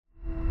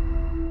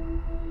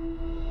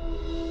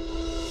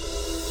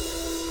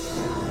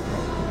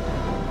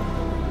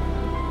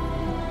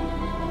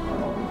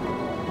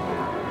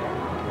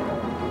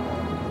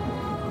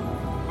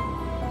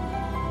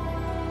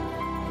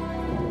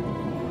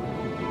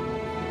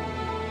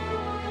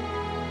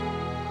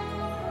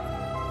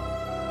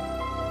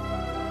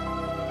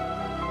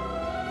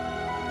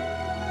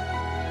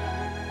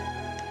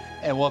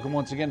And welcome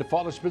once again to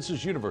Father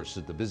Spitzer's Universe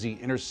at the busy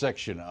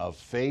intersection of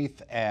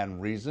faith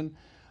and reason.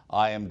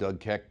 I am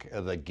Doug Keck,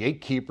 the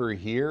gatekeeper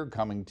here,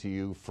 coming to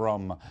you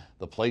from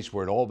the place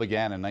where it all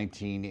began in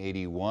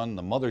 1981,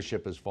 the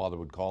mothership, as Father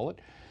would call it.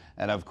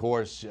 And of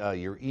course,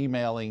 your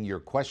emailing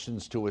your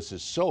questions to us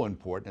is so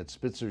important at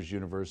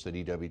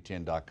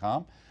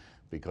spitzer'suniverse@ewtn.com,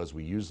 because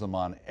we use them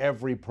on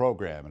every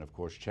program. And of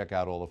course, check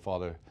out all the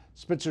Father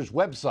Spitzer's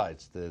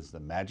websites. There's the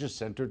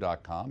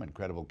magicenter.com,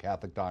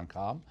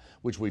 incrediblecatholic.com,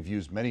 which we've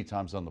used many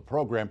times on the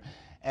program,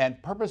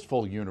 and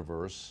Purposeful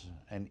Universe,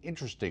 an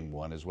interesting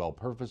one as well,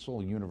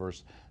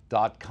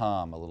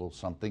 purposefuluniverse.com, a little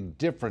something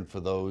different for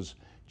those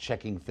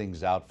checking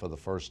things out for the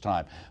first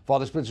time.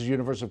 Father Spitzer's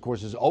Universe, of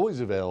course, is always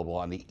available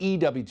on the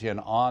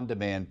EWTN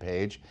on-demand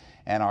page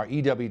and our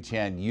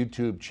EWTN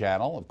YouTube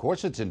channel. Of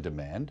course, it's in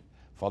demand.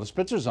 Father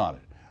Spitzer's on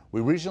it. We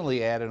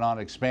recently added on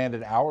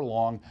expanded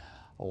hour-long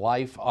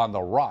Life on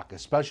the Rock, a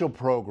special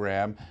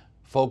program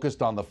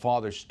focused on the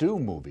Father Stu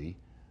movie.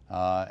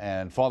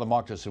 And Father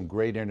Mark does some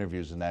great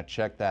interviews in that.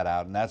 Check that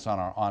out. And that's on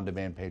our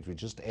on-demand page. We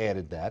just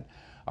added that.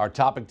 Our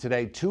topic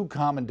today, 2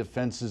 common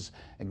defenses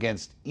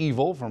against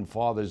evil, from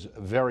Father's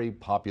very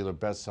popular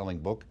best-selling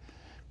book,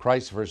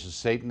 Christ versus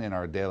Satan in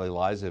Our Daily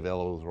Lives,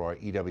 available through our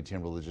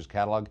EWTN religious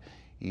catalog,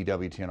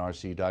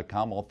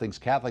 EWTNRC.com. All Things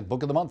Catholic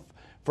Book of the Month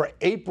for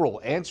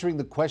April, Answering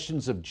the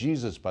Questions of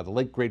Jesus by the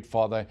late great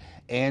Father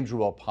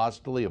Andrew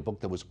Apostoli, a book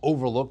that was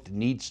overlooked,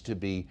 needs to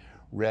be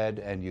read,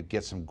 and you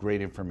get some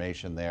great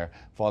information there.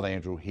 Father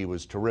Andrew, he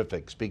was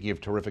terrific. Speaking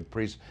of terrific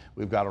priests,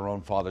 we've got our own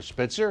Father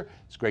Spitzer.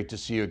 It's great to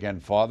see you again,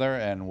 Father,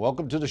 and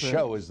welcome to the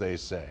show, as they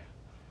say.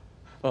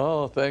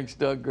 Oh, thanks,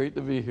 Doug. Great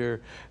to be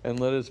here. And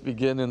let us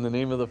begin in the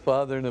name of the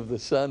Father, and of the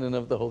Son, and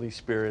of the Holy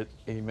Spirit.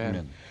 Amen.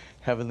 Amen.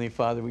 Heavenly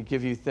Father, we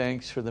give you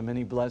thanks for the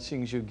many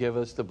blessings you give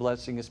us, the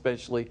blessing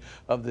especially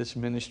of this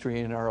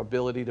ministry and our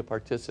ability to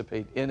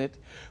participate in it.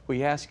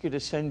 We ask you to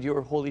send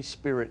your Holy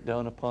Spirit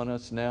down upon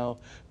us now,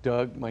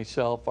 Doug,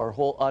 myself, our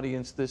whole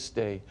audience this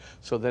day,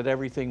 so that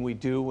everything we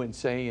do and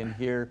say and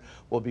hear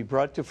will be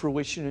brought to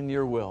fruition in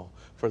your will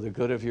for the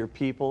good of your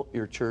people,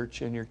 your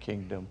church, and your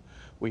kingdom.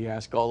 We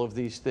ask all of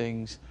these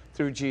things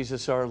through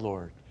Jesus our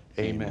Lord.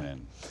 Amen.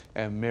 Amen.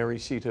 And Mary,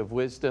 seat of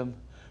wisdom,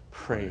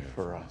 pray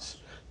for us.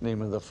 In the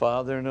name of the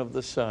Father, and of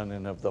the Son,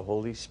 and of the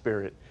Holy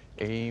Spirit.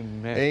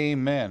 Amen.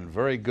 Amen.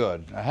 Very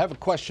good. I have a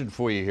question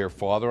for you here,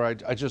 Father.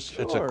 It's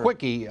a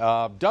quickie.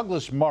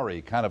 Douglas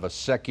Murray, kind of a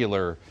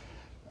secular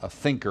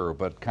thinker,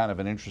 but kind of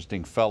an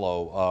interesting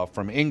fellow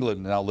from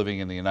England, now living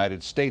in the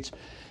United States.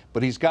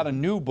 But he's got a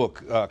new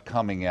book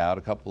coming out.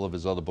 A couple of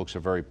his other books are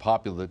very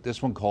popular.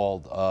 This one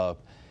called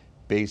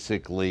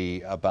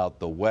basically about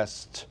the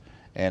West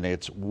and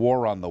its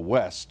war on the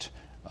West.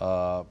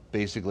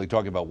 Basically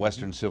talking about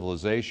Western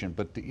civilization,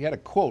 but he had a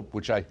quote,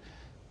 which I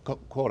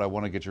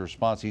want to get your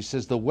response. He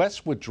says, "The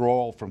West's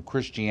withdrawal from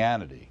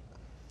Christianity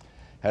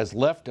has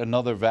left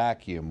another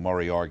vacuum,"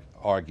 Murray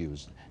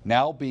argues,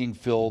 "now being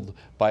filled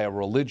by a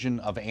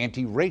religion of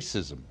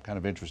anti-racism." Kind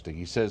of interesting.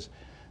 He says,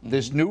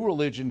 "This new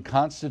religion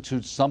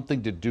constitutes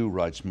something to do,"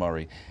 writes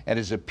Murray, "and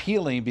is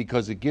appealing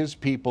because it gives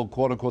people,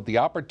 quote unquote, the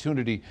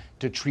opportunity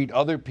to treat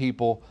other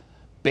people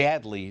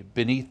badly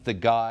beneath the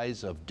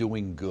guise of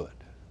doing good."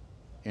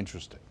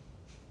 Interesting.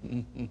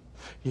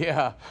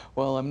 Yeah,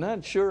 well, I'm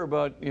not sure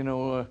about,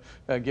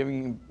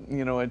 giving,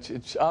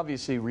 it's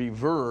obviously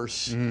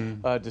reverse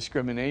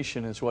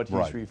discrimination is what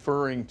he's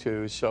referring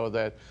to, so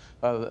that,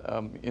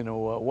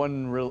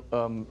 one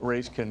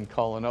race can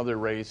call another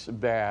race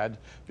bad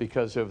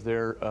because of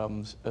their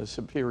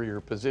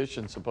superior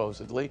position,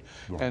 supposedly.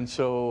 Right. And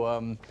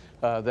so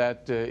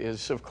that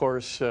is, of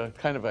course,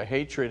 kind of a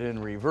hatred in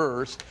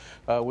reverse,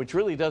 which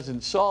really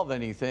doesn't solve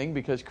anything,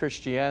 because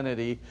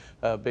Christianity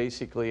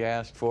basically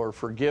asked for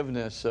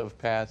forgiveness of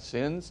past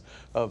sins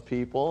of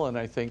people. And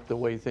I think the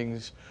way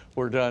things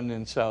were done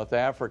in South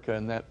Africa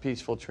in that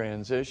peaceful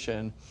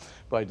transition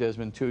by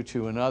Desmond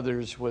Tutu and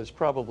others was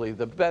probably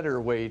the better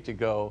way to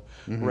go,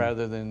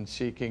 rather than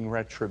seeking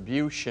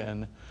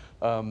retribution,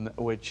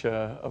 which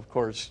of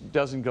course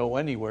doesn't go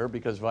anywhere,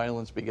 because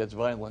violence begets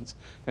violence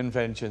and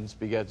vengeance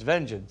begets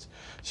vengeance.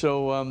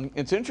 So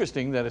it's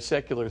interesting that a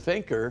secular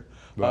thinker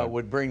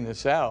would bring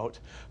this out,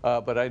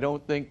 but I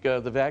don't think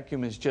the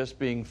vacuum is just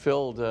being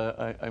filled,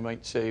 I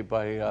might say,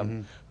 by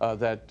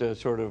that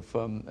sort of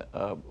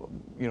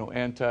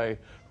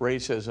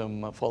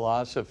anti-racism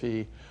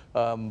philosophy,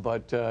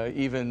 but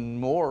even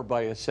more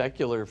by a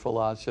secular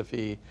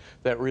philosophy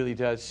that really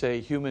does say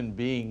human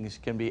beings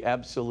can be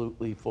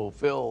absolutely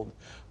fulfilled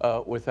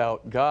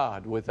without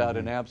God, without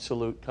an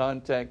absolute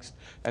context,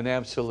 an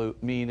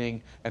absolute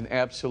meaning, an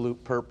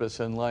absolute purpose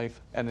in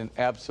life, and an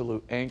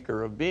absolute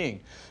anchor of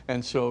being.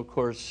 And so, of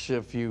course,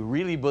 if you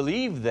really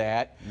believe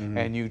that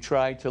and you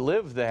try to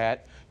live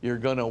that, you're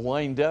going to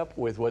wind up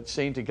with what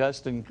St.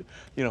 Augustine,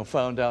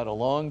 found out a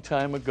long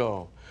time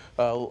ago,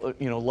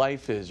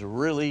 life is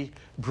really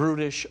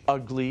brutish,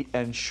 ugly,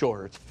 and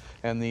short.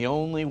 And the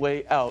only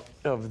way out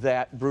of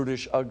that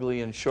brutish,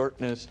 ugly, and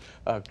shortness,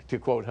 to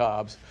quote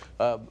Hobbes,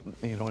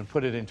 and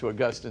put it into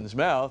Augustine's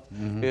mouth,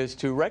 is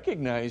to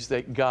recognize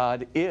that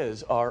God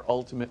is our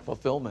ultimate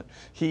fulfillment.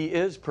 He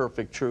is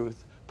perfect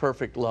truth,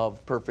 perfect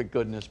love, perfect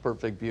goodness,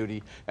 perfect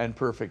beauty, and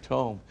perfect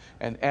home.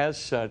 And as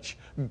such,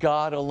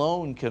 God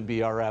alone can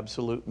be our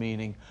absolute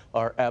meaning,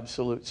 our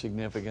absolute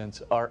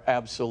significance, our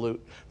absolute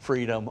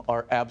freedom,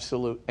 our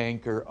absolute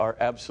anchor, our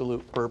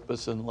absolute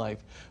purpose in life,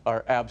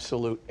 our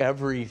absolute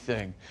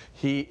everything.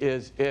 He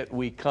is it.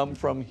 We come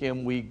from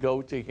Him, we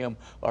go to Him,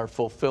 our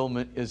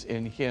fulfillment is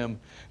in Him,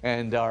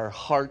 and our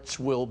hearts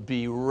will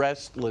be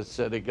restless,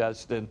 said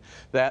Augustine.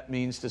 That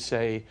means to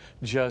say,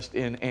 just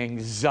in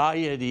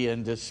anxiety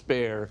and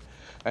despair,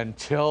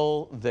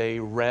 until they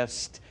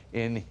rest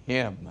in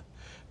Him.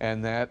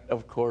 And that,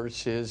 of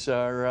course, is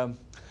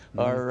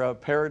our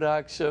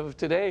paradox of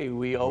today.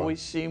 We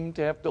always seem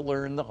to have to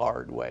learn the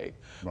hard way.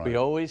 We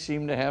always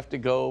seem to have to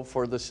go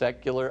for the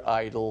secular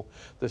idol.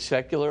 The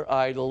secular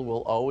idol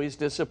will always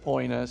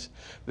disappoint us.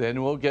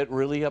 Then we'll get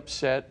really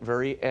upset,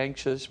 very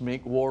anxious,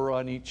 make war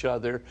on each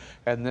other,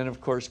 and then,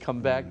 of course, come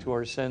back to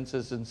our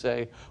senses and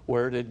say,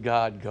 where did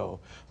God go?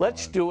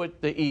 Let's do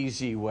it the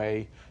easy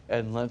way,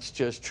 and let's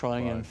just try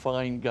and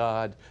find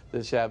God,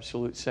 this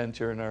absolute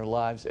center in our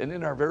lives and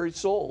in our very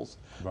souls.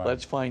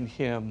 Let's find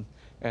Him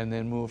and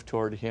then move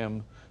toward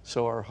Him,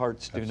 so our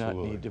hearts do not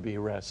need to be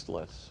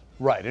restless.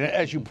 Right, and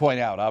as you point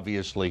out,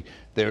 obviously,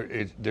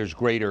 there's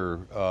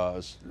greater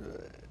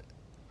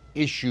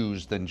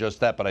issues than just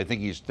that, but I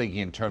think he's thinking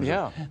in terms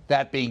of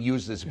that being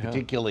used as a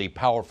particularly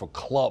powerful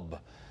club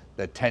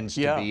that tends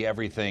to be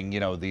everything,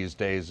 these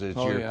days. It's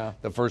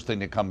the first thing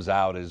that comes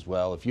out is,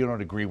 well, if you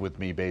don't agree with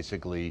me,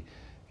 basically,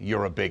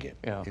 you're a bigot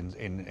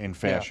in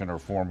fashion or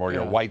form, or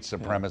you're a white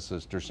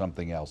supremacist or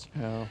something else.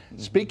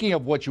 Speaking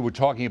of what you were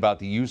talking about,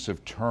 the use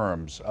of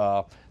terms,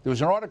 there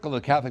was an article in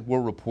the Catholic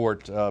World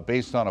Report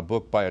based on a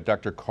book by a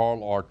Dr.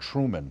 Carl R.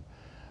 Trueman,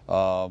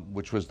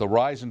 which was The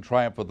Rise and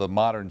Triumph of the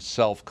Modern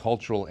Self,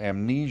 Cultural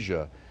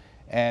Amnesia.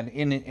 And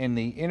in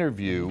the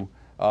interview,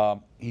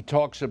 he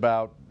talks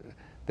about,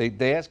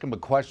 they ask him a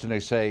question, they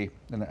say,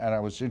 and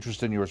I was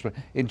interested in your response,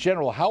 in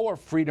general, how are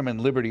freedom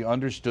and liberty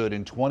understood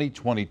in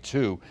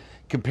 2022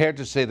 compared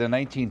to, say, the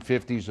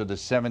 1950s or the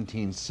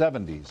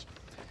 1770s?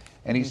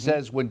 And he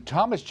says, when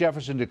Thomas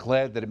Jefferson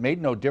declared that it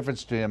made no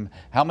difference to him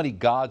how many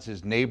gods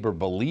his neighbor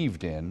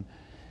believed in,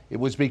 it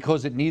was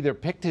because it neither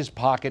picked his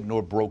pocket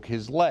nor broke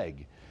his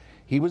leg.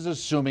 He was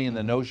assuming in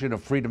the notion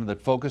of freedom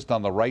that focused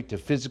on the right to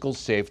physical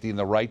safety and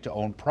the right to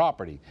own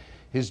property.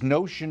 His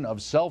notion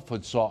of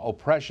selfhood saw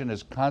oppression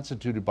as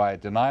constituted by a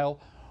denial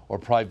or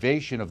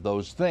privation of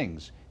those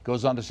things. He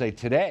goes on to say,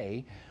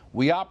 today,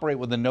 we operate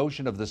with the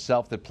notion of the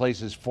self that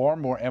places far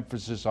more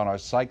emphasis on our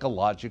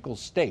psychological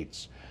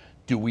states.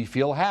 Do we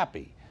feel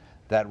happy?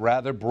 That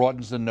rather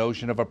broadens the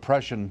notion of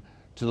oppression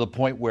to the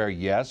point where,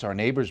 yes, our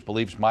neighbor's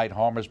beliefs might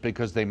harm us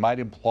because they might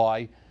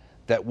imply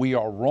that we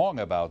are wrong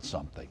about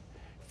something.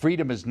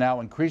 Freedom is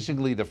now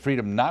increasingly the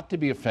freedom not to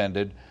be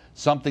offended,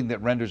 something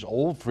that renders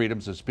old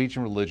freedoms of speech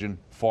and religion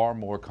far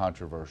more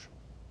controversial.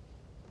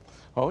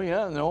 Oh,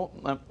 yeah, no,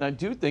 I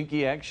do think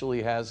he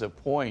actually has a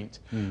point,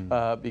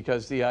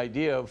 because the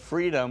idea of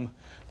freedom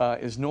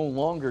is no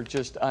longer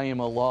just I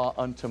am a law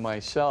unto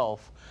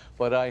myself,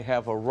 but I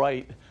have a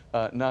right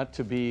not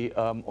to be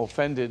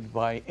offended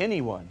by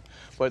anyone.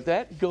 But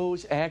that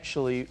goes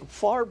actually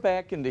far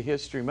back into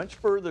history, much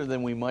further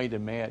than we might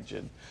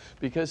imagine.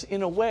 Because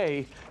in a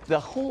way, the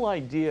whole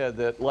idea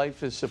that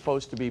life is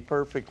supposed to be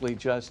perfectly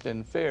just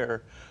and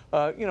fair,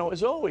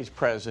 is always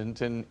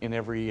present in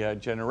every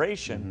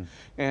generation.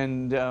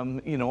 And,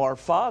 our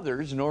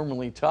fathers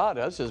normally taught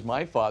us, as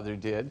my father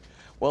did,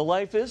 well,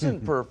 life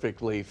isn't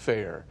perfectly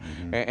fair,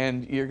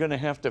 and you're going to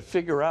have to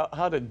figure out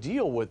how to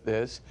deal with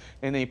this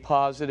in a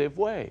positive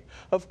way.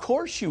 Of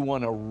course, you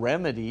want to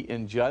remedy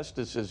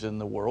injustices in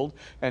the world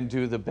and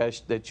do the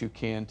best that you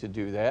can to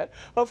do that.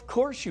 Of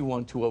course, you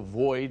want to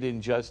avoid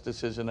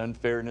injustices and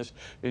unfairness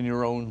in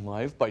your own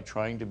life by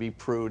trying to be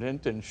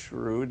prudent and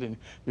shrewd in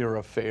your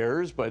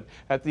affairs. But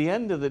at the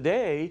end of the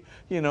day,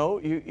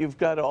 you've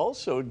got to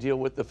also deal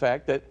with the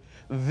fact that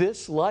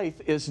this life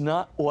is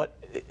not what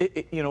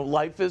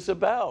life is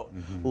about.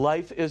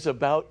 Life is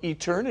about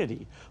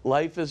eternity.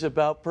 Life is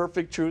about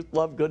perfect truth,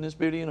 love, goodness,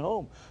 beauty, and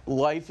home.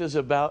 Life is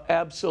about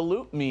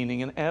absolute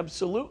meaning and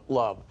absolute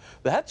love.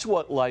 That's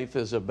what life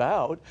is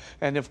about.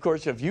 And of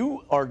course, if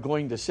you are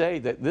going to say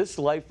that this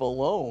life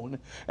alone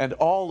and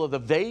all of the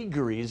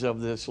vagaries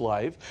of this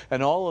life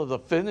and all of the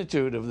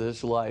finitude of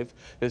this life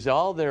is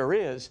all there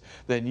is,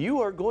 then you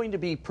are going to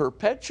be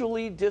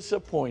perpetually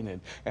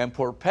disappointed and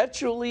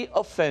perpetually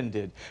offended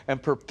offended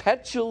and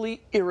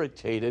perpetually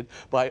irritated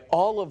by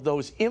all of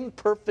those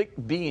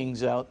imperfect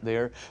beings out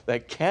there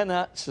that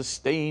cannot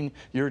sustain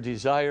your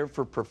desire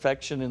for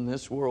perfection in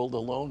this world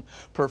alone.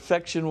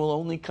 Perfection will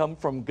only come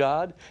from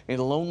God.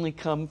 It'll only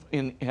come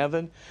in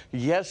heaven.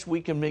 Yes,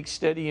 we can make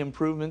steady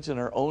improvements in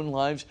our own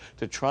lives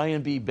to try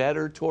and be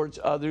better towards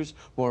others,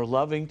 more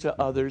loving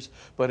to others,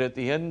 but at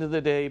the end of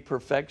the day,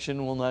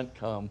 perfection will not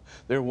come.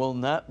 There will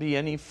not be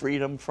any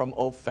freedom from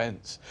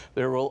offense.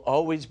 There will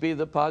always be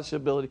the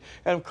possibility.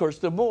 And of course,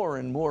 the more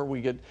and more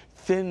we get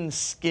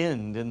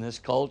thin-skinned in this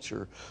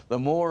culture, the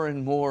more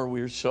and more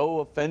we're so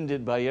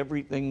offended by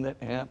everything that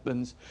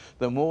happens,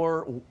 the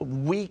more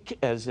weak,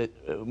 as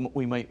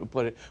we might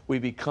put it, we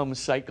become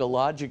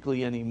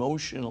psychologically and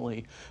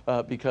emotionally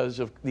because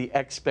of the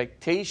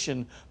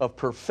expectation of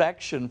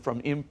perfection from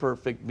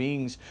imperfect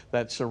beings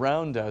that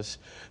surround us.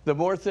 The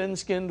more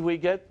thin-skinned we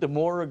get, the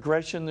more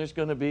aggression there's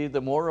going to be, the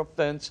more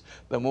offense,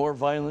 the more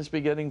violence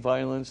begetting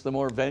violence, the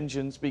more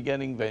vengeance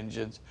begetting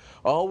vengeance.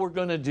 All we're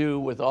going to do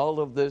with all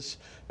of this,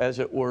 as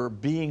it were,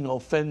 being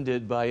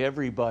offended by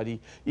everybody,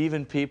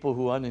 even people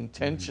who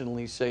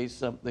unintentionally say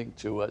something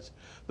to us,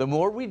 the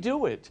more we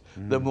do it,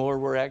 the more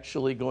we're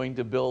actually going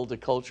to build a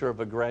culture of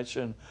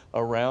aggression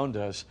around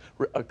us.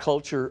 A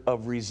culture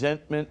of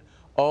resentment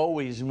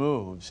always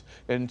moves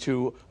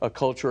into a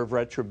culture of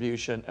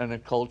retribution, and a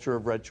culture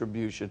of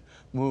retribution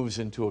moves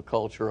into a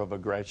culture of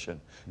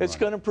aggression. It's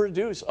going to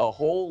produce a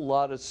whole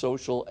lot of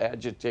social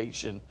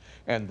agitation,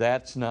 and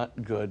that's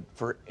not good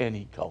for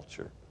any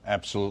culture.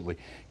 Absolutely.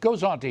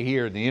 Goes on to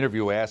here, the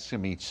interview asks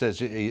him, he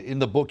says, in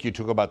the book you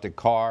talk about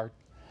Descartes,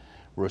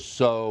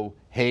 Rousseau,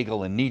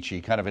 Hegel, and Nietzsche,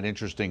 kind of an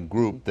interesting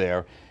group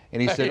there.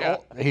 And he said,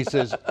 he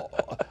says,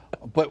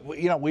 but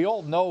you know, we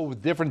all know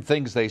different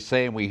things they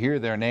say and we hear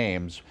their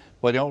names,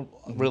 but don't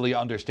really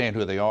understand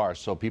who they are.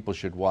 So people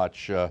should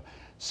watch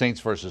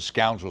Saints versus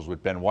Scoundrels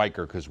with Ben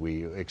Weicker, because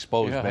we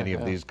exposed many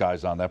of these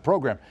guys on that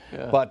program.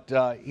 But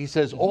he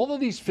says, all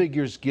of these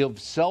figures give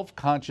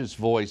self-conscious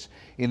voice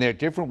in their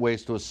different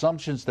ways to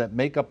assumptions that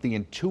make up the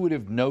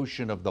intuitive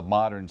notion of the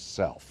modern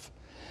self.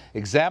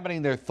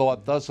 Examining their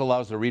thought thus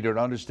allows the reader to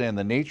understand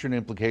the nature and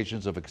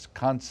implications of a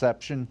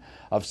conception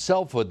of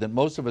selfhood that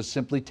most of us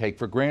simply take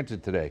for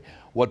granted today.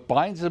 What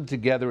binds them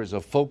together is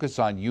a focus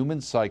on human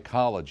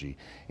psychology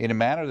in a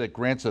manner that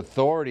grants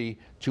authority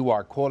to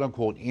our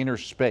quote-unquote inner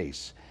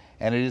space.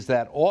 And it is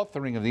that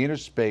authoring of the inner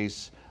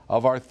space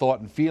of our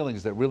thought and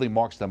feelings that really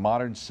marks the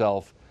modern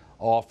self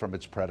off from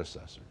its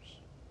predecessors.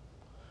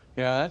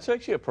 Yeah, that's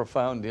actually a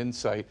profound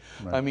insight.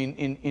 I mean,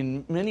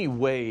 in many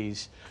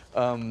ways,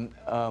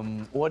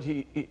 what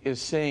he is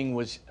saying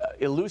was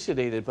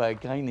elucidated by a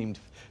guy named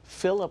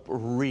Philip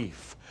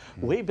Rieff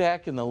way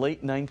back in the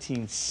late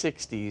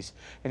 1960s,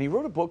 and he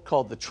wrote a book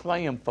called The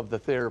Triumph of the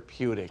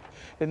Therapeutic.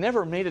 It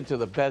never made it to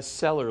the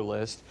bestseller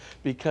list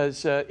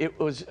because it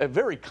was a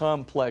very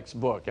complex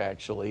book,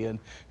 actually, and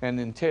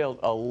entailed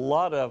a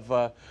lot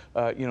of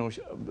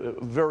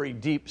very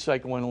deep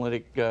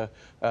psychoanalytic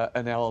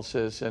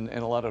analysis and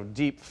a lot of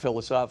deep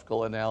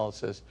philosophical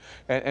analysis.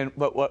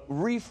 But what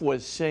Rieff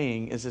was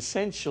saying is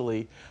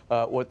essentially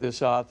what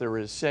this author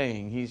is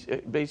saying. He's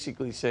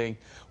basically saying,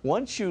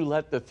 once you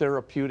let the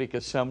therapeutic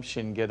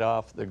assumption get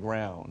off the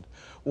ground,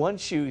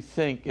 once you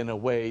think in a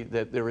way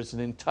that there is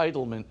an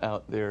entitlement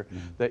out there,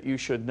 that you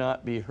should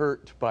not be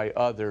hurt by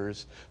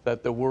others,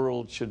 that the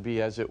world should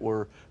be, as it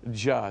were,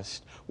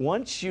 just,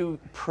 once you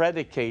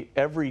predicate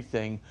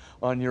everything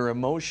on your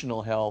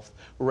emotional health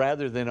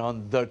rather than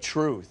on the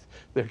truth,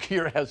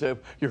 your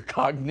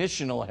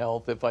cognitional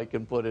health, if I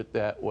can put it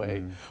that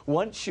way,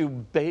 once you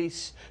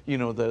base,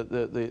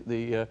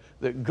 the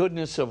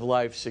goodness of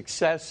life,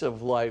 success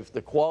of life,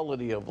 the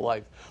quality of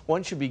life,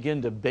 once you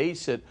begin to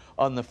base it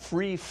on the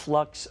free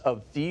flux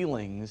of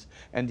feelings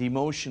and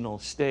emotional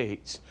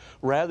states,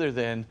 rather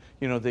than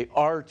the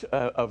art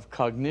of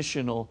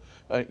cognitional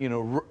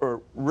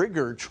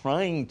rigor,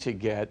 trying to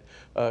get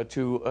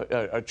to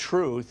a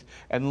truth,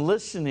 and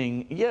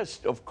listening, yes,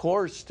 of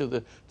course, to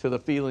the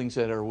feelings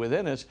that are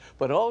within us,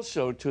 but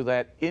also to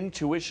that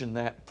intuition,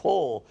 that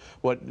pull,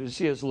 what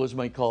C.S. Lewis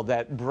might call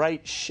that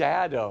bright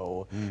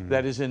shadow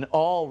that is in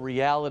all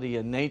reality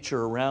and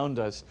nature around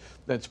us,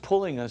 that's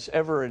pulling us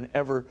ever and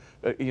ever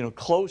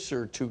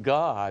closer to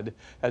God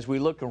as we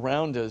look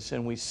around us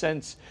and we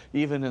sense,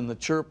 even in the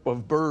chirp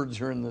of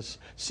birds or in the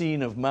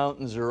scene of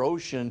mountains or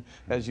ocean,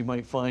 as you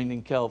might find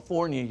in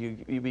California,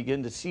 you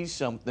begin to see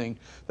something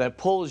that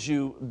pulls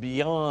you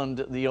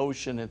beyond the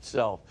ocean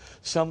itself,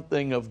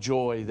 something of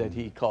joy that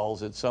he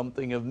calls it,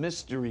 something of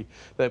mystery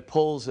that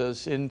pulls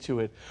us into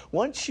it.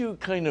 Once you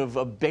kind of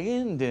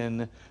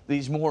abandon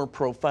these more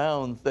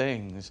profound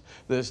things,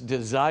 this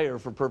desire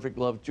for perfect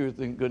love, truth,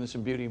 and goodness,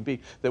 and beauty, and peace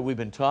that we've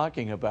been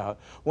talking about,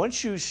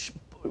 once you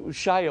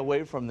shy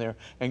away from there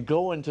and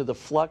go into the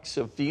flux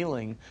of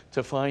feeling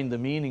to find the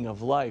meaning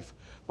of life,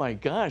 my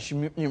gosh,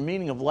 your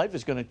meaning of life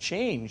is going to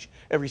change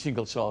every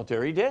single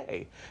solitary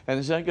day. And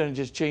it's not going to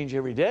just change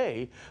every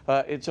day,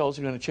 it's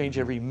also going to change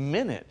every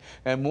minute.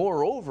 And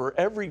moreover,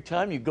 every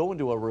time you go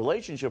into a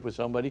relationship with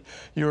somebody,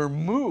 your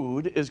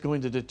mood is going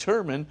to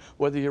determine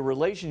whether your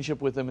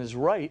relationship with them is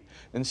right,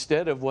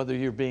 instead of whether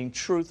you're being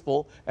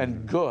truthful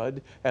and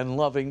good and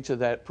loving to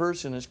that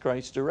person as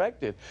Christ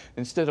directed.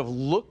 Instead of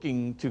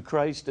looking to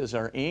Christ as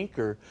our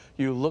anchor,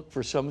 you look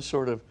for some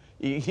sort of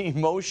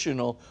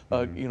emotional,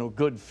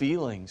 good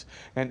feelings.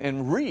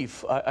 And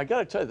Reef, I got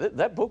to tell you,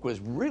 that book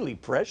was really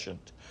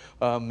prescient.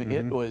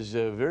 It was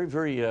a very,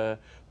 very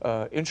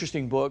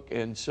interesting book,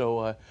 and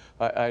so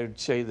I'd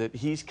say that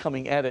he's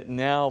coming at it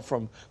now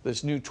from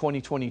this new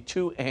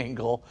 2022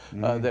 angle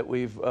that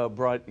we've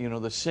brought,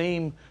 the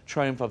same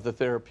triumph of the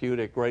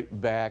therapeutic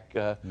right back,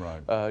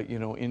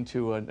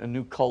 into a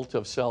new cult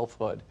of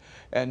selfhood.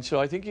 And so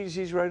I think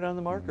he's right on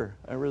the marker.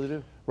 I really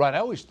do. Right. I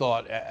always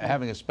thought,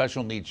 having a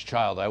special needs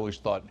child, I always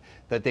thought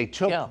that they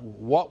took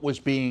what was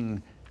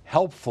being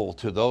helpful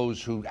to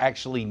those who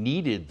actually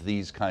needed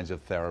these kinds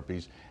of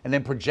therapies and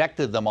then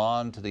projected them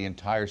on to the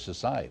entire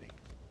society.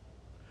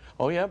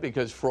 Oh yeah,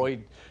 because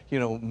Freud,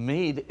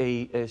 made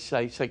a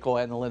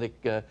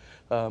psychoanalytic,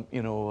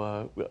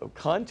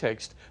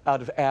 context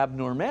out of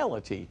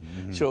abnormality.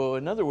 So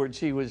in other words,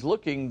 he was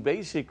looking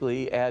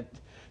basically at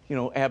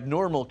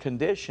abnormal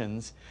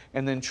conditions,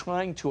 and then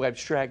trying to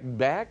abstract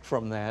back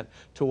from that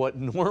to what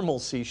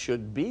normalcy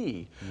should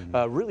be.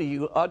 Really,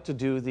 you ought to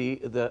do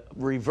the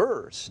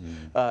reverse,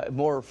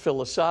 more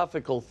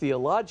philosophical,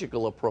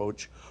 theological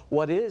approach.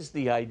 What is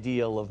the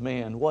ideal of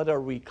man? What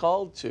are we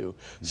called to?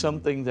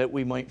 Something that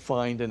we might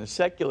find in a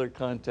secular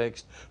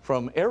context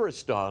from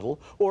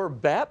Aristotle, or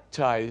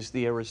baptize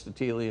the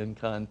Aristotelian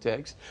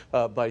context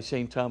by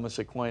St. Thomas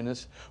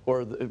Aquinas,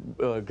 or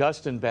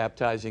Augustine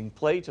baptizing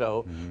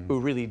Plato, who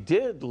really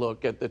did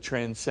look at the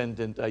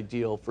transcendent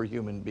ideal for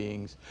human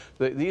beings.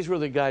 These were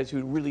the guys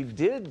who really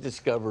did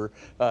discover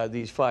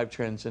these 5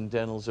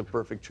 transcendentals of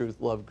perfect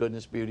truth, love,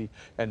 goodness, beauty,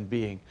 and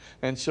being.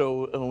 And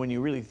so when you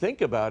really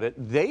think about it,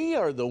 they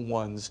are the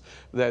ones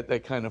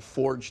that kind of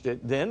forged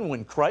it. Then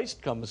when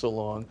Christ comes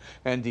along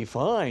and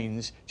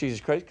defines,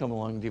 Jesus Christ comes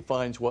along and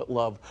defines what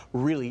love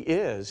really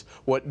is,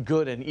 what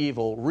good and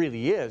evil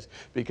really is,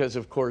 because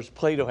of course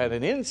Plato had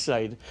an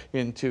insight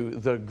into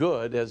the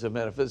good as a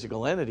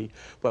metaphysical entity,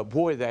 but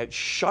boy, that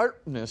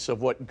sharpness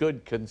of what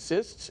good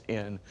consists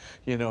in,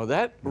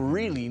 that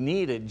really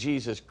needed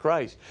Jesus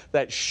Christ.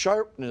 That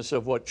sharpness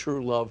of what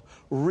true love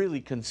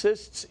really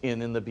consists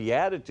in the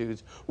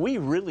Beatitudes, we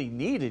really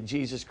needed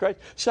Jesus Christ.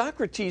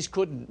 Socrates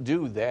couldn't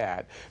do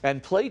that,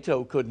 and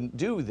Plato couldn't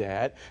do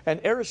that, and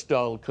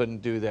Aristotle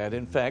couldn't do that.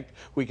 In fact,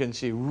 we can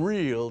see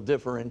real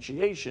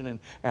differentiation and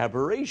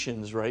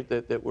aberrations, right,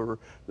 that were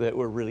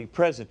really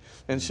present.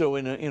 And so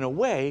in a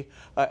way,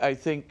 I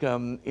think,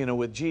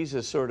 with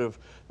Jesus sort of,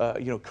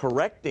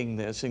 correcting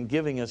this and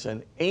giving us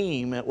an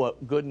aim at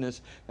what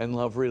goodness and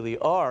love really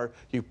are,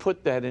 you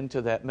put that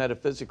into that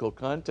metaphysical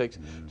context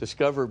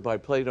discovered by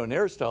Plato and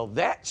Aristotle.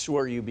 That's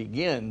where you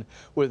begin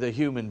with a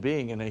human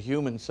being and a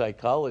human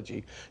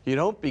psychology. You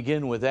don't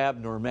begin with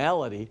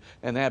abnormality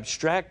and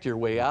abstract your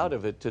way out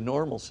of it to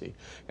normalcy.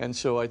 And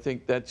so I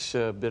think that's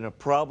been a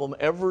problem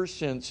ever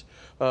since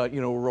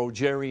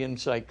Rogerian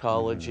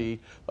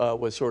psychology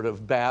was sort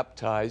of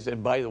baptized.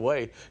 And by the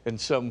way, in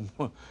some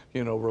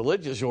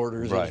religious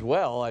orders as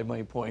well, I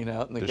might point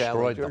out, in the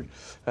Catholic Church,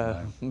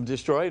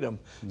 destroyed them.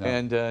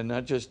 And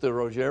not just the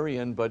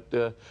Rogerian, but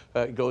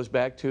it goes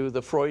back to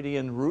the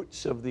Freudian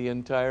roots of the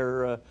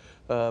entire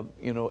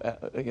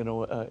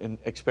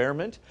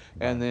experiment.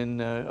 And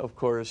then, of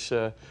course,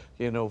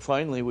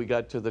 finally we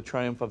got to the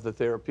triumph of the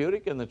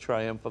therapeutic and the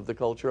triumph of the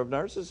culture of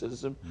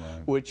narcissism,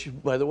 which,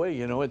 by the way,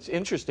 it's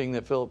interesting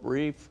that Philip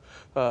Reef,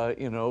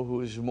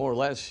 who's more or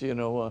less,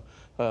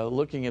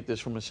 looking at this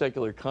from a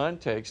secular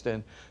context,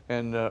 and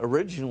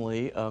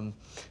originally,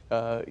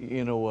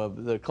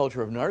 the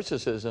culture of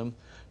narcissism,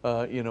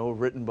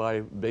 written by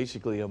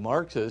basically a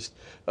Marxist,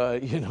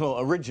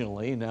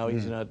 originally. Now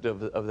he's not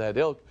of that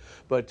ilk.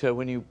 But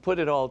when you put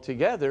it all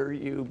together,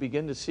 you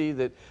begin to see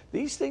that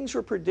these things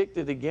were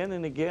predicted again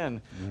and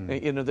again.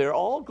 They're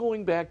all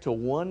going back to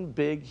one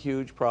big,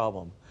 huge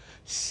problem.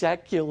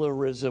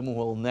 Secularism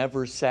will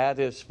never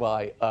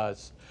satisfy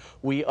us.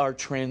 We are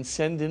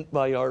transcendent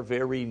by our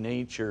very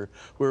nature.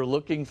 We're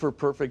looking for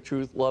perfect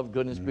truth, love,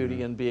 goodness,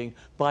 beauty, and being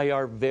by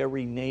our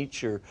very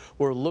nature.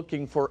 We're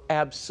looking for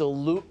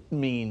absolute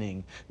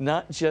meaning,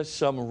 not just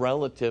some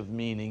relative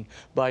meaning,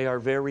 by our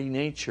very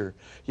nature.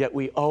 Yet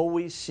we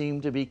always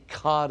seem to be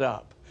caught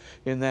up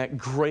in that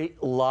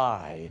great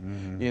lie,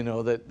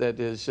 that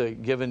is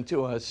given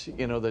to us,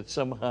 that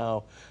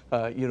somehow,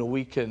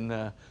 we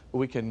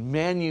can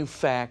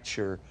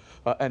manufacture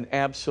an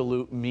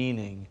absolute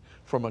meaning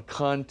from a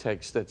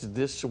context that's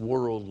this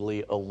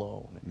worldly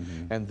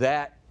alone. And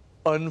that,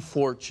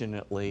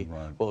 unfortunately,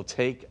 will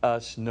take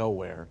us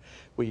nowhere.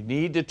 We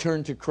need to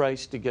turn to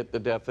Christ to get the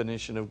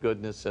definition of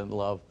goodness and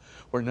love.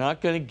 We're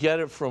not going to get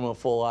it from a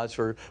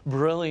philosopher,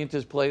 brilliant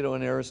as Plato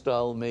and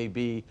Aristotle may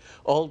be.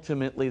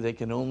 Ultimately, they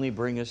can only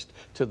bring us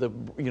to the,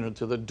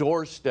 to the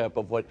doorstep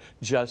of what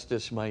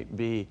justice might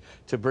be.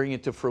 To bring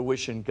it to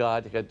fruition,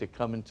 God had to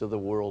come into the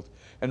world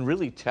and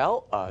really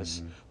tell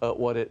us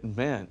what it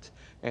meant.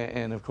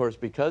 And of course,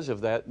 because of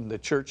that, and the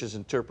church's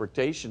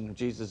interpretation of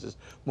Jesus'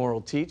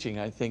 moral teaching,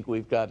 I think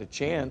we've got a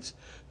chance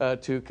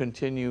to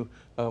continue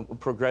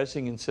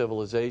progressing in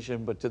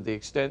civilization. But to the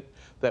extent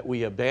that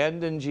we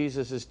abandon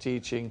Jesus'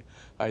 teaching,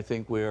 I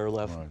think we are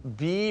left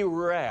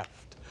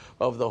bereft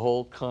of the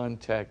whole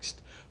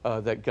context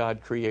that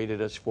God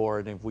created us for.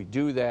 And if we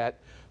do that,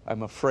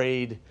 I'm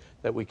afraid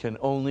that we can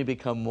only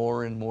become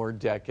more and more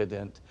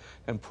decadent,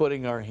 and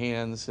putting our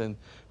hands and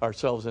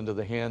ourselves into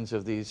the hands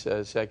of these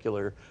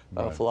secular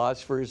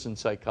philosophers and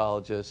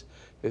psychologists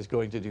is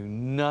going to do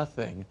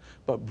nothing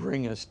but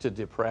bring us to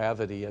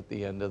depravity at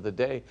the end of the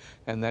day.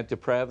 And that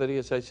depravity,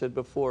 as I said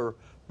before,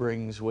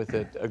 brings with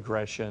it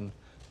aggression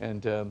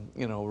and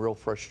real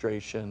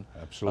frustration.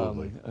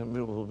 Absolutely.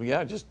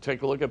 Yeah, just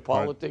take a look at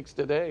politics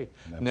today.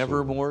 Absolutely.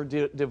 Never more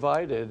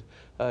divided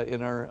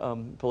in our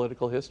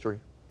political history.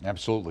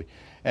 Absolutely.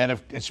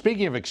 And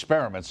speaking of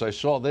experiments, I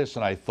saw this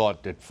and I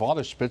thought, did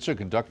Father Spitzer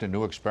conduct a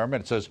new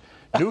experiment? It says,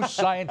 new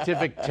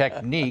scientific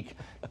technique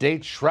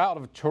dates Shroud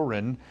of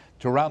Turin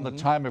to around the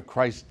time of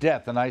Christ's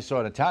death. And I saw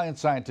an Italian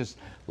scientist,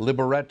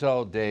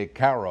 Liberetto de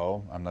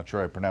Caro, I'm not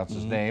sure I pronounced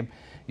his name,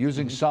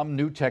 using some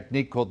new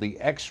technique called the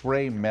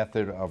X-ray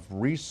method of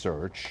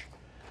research,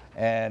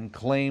 and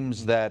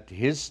claims that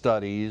his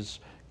studies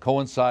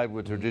coincide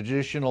with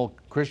traditional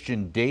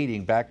Christian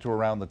dating back to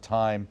around the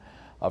time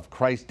of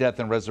Christ's death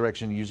and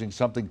resurrection, using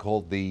something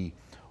called the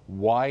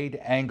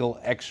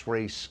wide-angle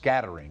X-ray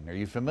scattering. Are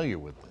you familiar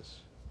with this?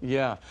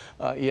 Yeah,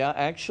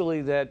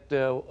 actually,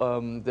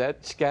 that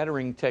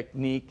scattering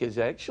technique is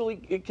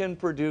actually, it can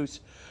produce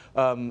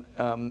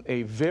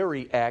a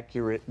very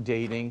accurate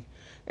dating.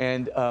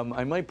 And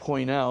I might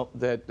point out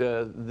that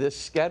this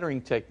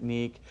scattering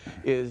technique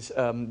is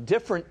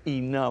different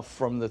enough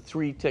from the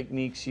three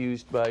techniques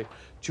used by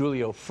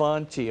Giulio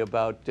Fanti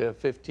about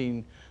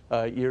 15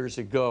 years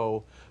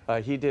ago.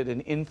 He did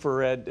an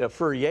infrared,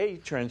 Fourier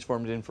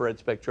transformed infrared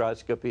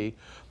spectroscopy,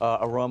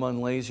 a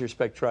Raman laser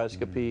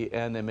spectroscopy,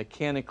 and a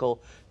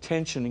mechanical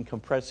tension and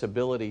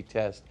compressibility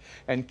test,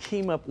 and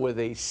came up with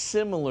a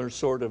similar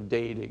sort of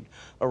dating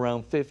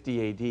around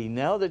 50 AD.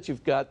 Now that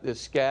you've got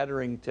this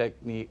scattering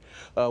technique,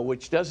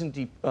 which doesn't,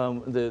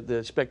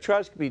 the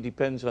spectroscopy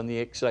depends on the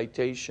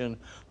excitation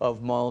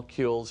of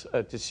molecules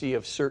to see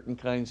if certain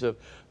kinds of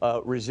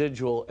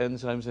residual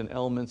enzymes and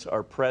elements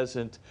are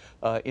present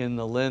in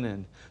the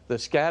linen. The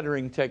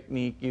scattering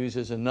technique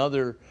uses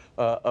another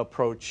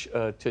approach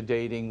to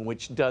dating,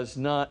 which does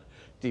not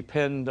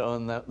depend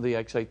on the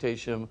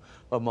excitation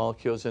of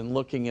molecules, and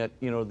looking at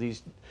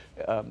these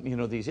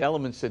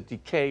elements that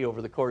decay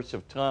over the course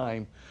of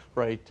time.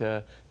 Right,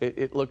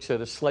 it looks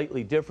at a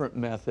slightly different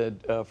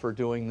method for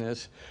doing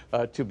this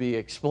to be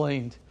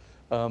explained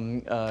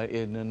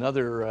in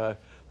another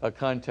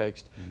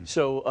context.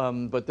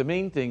 So, but the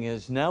main thing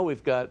is now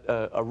we've got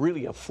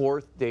really a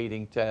fourth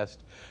dating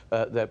test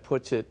that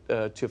puts it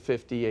to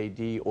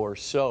 50 AD or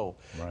so.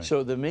 Right.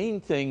 So the main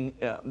thing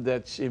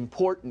that's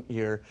important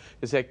here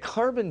is that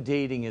carbon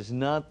dating is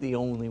not the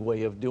only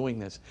way of doing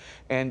this.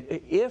 And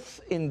if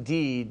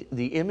indeed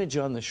the image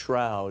on the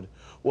shroud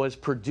was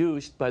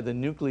produced by the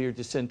nuclear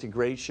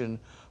disintegration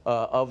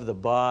of the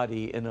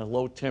body in a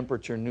low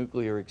temperature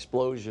nuclear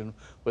explosion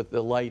with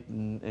the light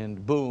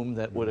and boom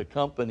that would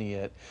accompany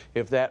it,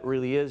 if that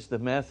really is the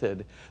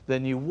method,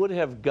 then you would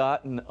have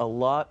gotten a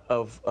lot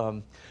of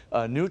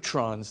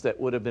neutrons that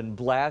would have been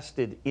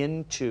blasted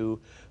into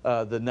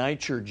the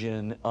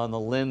nitrogen on the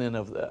linen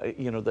of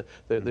the,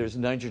 there's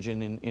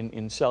nitrogen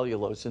in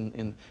cellulose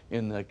in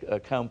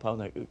the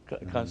compound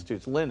that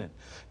constitutes linen.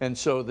 And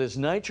so this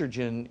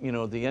nitrogen,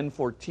 the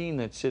N14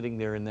 that's sitting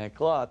there in that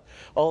cloth,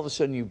 all of a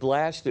sudden you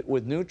blast it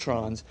with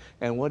neutrons,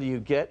 and what do you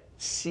get?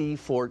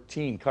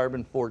 C14,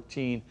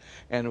 carbon-14,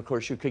 and of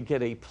course you could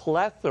get a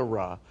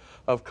plethora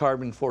of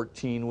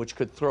carbon-14, which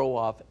could throw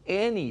off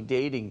any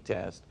dating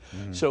test.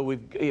 So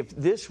if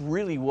this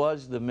really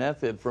was the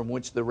method from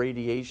which the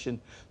radiation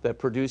that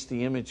produced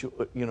the image,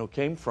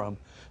 came from,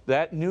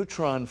 that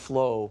neutron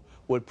flow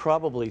would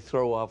probably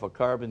throw off a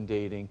carbon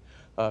dating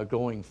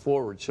going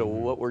forward. So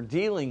what we're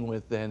dealing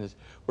with then is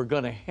we're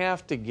going to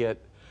have to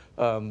get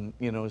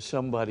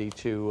somebody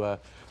to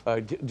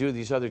do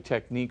these other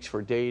techniques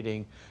for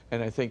dating,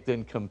 and I think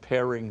then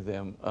comparing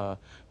them.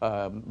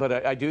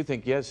 But I do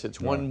think, yes,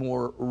 it's one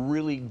more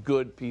really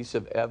good piece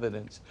of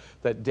evidence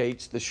that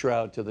dates the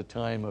shroud to the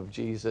time of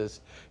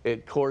Jesus.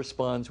 It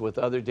corresponds with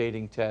other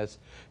dating tests,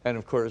 and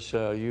of course,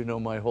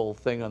 my whole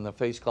thing on the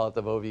face cloth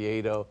of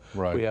Oviedo.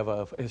 Right. We have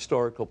a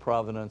historical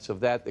provenance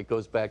of that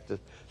goes back to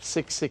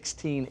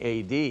 616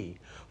 AD.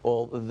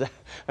 Well,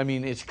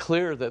 it's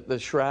clear that the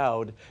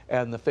shroud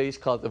and the face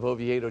face cloth of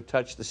Oviedo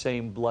touched the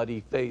same bloody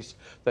face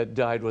that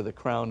died with a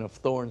crown of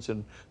thorns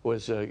and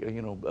was,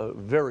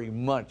 very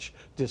much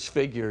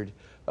disfigured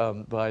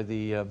by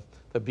the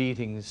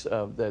beatings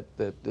that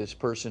this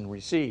person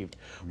received.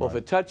 Well, if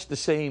it touched the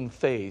same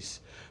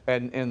face,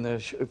 and the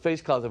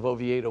face cloth of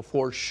Oviedo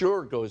for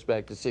sure goes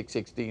back to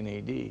 616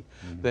 AD,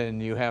 then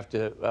you have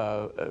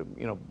to,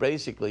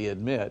 basically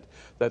admit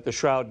that the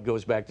shroud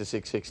goes back to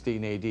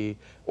 616 AD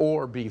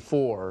or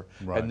before.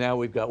 And now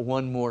we've got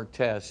one more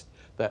test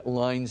that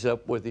lines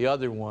up with the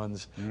other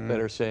ones that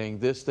are saying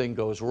this thing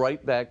goes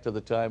right back to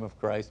the time of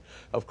Christ.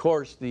 Of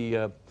course,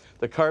 the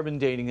carbon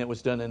dating that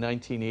was done in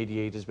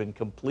 1988 has been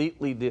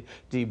completely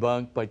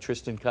debunked by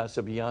Tristan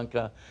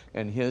Casabianca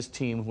and his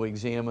team, who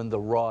examined the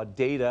raw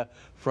data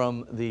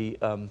from the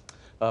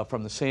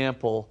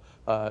sample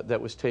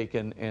that was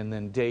taken and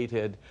then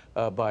dated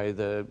by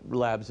the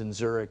labs in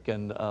Zurich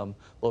and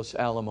Los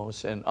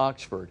Alamos and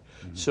Oxford.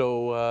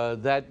 So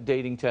that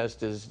dating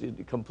test is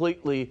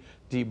completely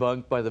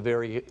debunked by the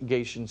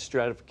variegation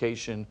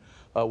stratification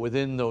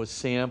within those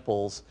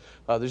samples.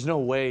 There's no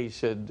way,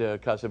 said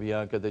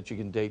Casabianca, that you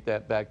can date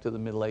that back to the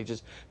Middle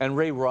Ages. And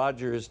Ray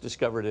Rogers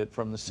discovered it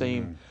from the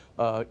same,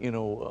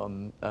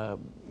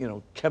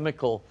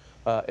 chemical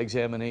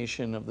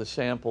examination of the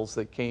samples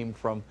that came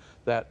from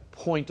that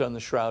point on the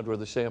shroud where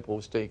the sample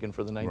was taken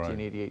for the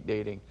 1988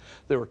 dating.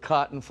 There were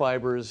cotton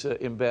fibers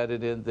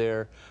embedded in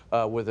there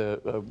with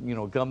a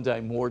gum dye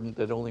mordant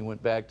that only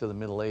went back to the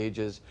Middle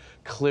Ages.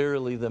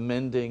 Clearly the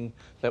mending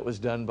that was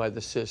done by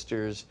the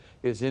sisters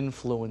is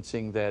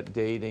influencing that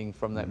dating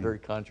from that very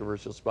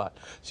controversial spot.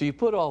 So you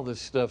put all this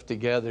stuff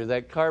together,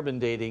 that carbon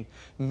dating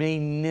may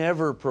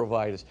never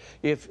provide us.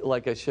 If,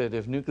 like I said,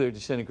 if nuclear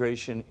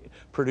disintegration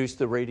produced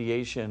the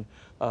radiation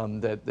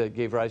that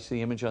gave rise to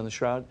the image on the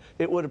shroud,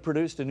 it would have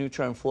produced a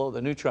neutron flow.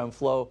 The neutron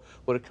flow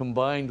would have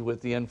combined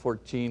with the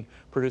N14,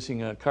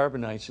 producing a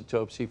carbon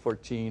isotope,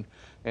 C14.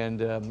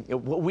 And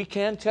we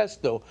can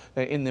test, though,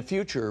 in the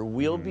future,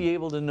 we'll be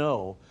able to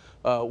know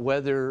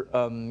whether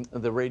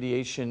the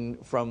radiation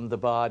from the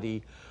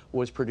body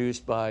was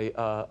produced by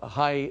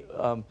high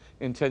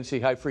intensity,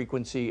 high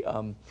frequency,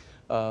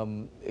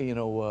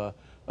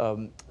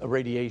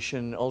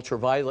 radiation,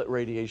 ultraviolet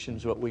radiation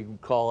is what we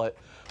call it,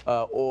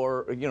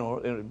 or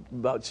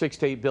about 6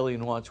 to 8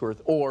 billion watts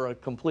worth, or a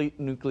complete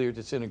nuclear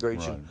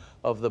disintegration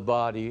of the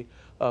body,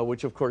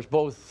 which of course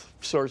both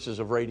sources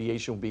of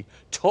radiation would be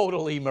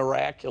totally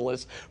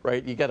miraculous,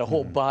 right? You got a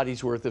whole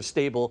body's worth of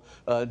stable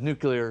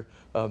nuclear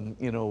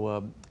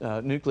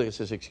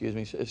nucleuses, excuse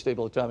me,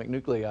 stable atomic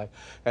nuclei,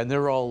 and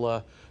they're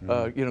all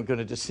going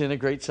to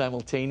disintegrate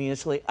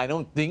simultaneously. I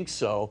don't think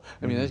so.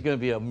 I mean, there's going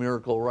to be a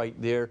miracle right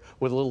there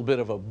with a little bit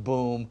of a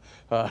boom,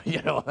 a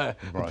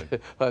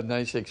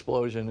nice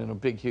explosion and a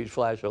big, huge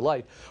flash of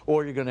light.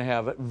 Or you're going to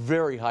have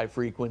very high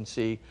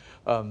frequency,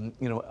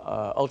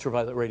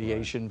 ultraviolet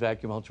radiation,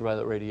 vacuum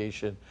ultraviolet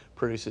radiation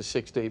produces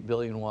 6 to 8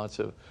 billion watts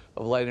of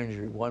light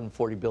energy,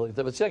 1/40 billionth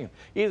of a second.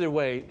 Either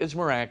way, it's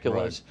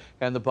miraculous,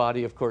 and the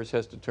body, of course,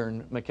 has to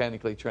turn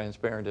mechanically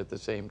transparent at the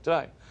same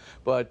time.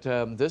 But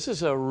this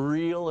is a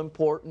real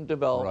important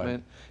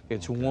development.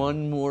 It's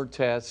one more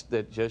test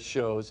that just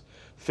shows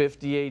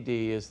 50 AD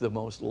is the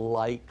most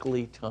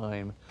likely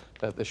time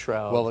that the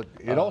shroud. Well,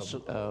 it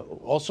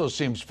also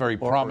seems very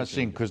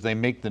promising, because they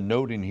make the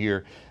note in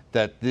here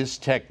that this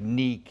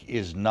technique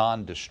is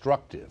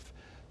non-destructive.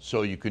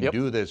 So you can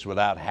do this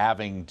without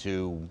having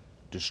to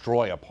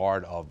destroy a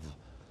part of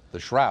the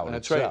shroud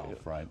itself,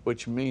 right?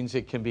 Which means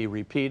it can be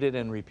repeated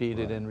and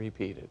repeated and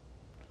repeated.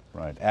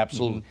 Right,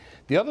 absolutely.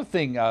 The other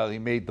thing, he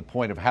made the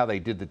point of how they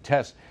did the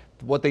test.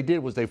 What they did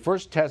was they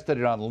first tested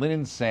it on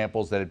linen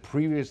samples that had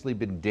previously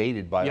been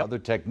dated by other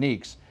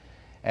techniques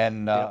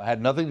and had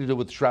nothing to do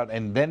with the shroud.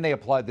 And then they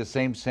applied the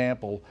same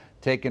sample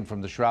taken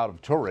from the Shroud of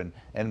Turin,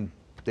 and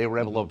they were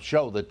able to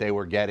show that they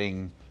were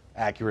getting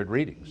accurate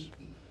readings.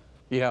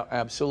 Yeah,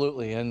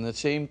 absolutely. And the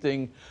same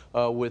thing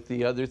with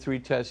the other 3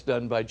 tests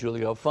done by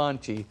Giulio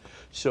Fanti.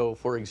 So,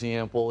 for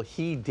example,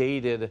 he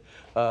dated,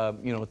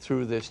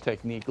 through this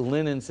technique,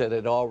 linens that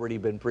had already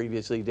been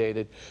previously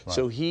dated.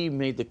 So he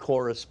made the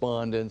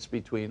correspondence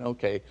between,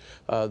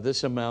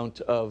 this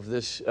amount of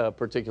this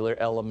particular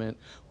element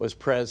was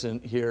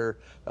present here,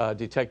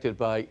 detected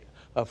by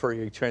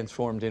Fourier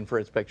transformed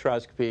infrared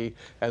spectroscopy,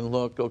 and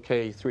look,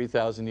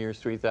 3,000 years,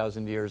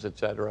 3,000 years, et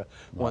cetera,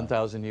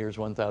 1,000 years,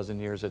 1,000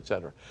 years, et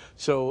cetera.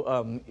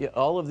 So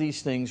all of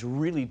these things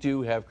really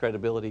do have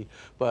credibility,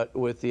 but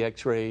with the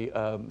X-ray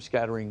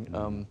scattering,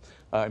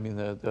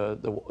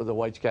 the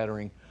white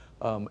scattering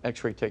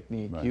X-ray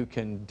technique, you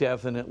can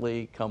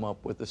definitely come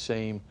up with the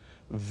same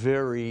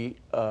very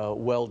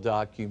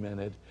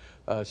well-documented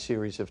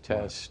series of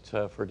tests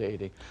for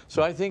dating.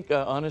 So I think,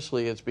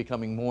 honestly, it's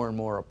becoming more and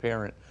more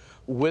apparent,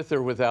 with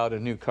or without a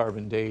new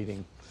carbon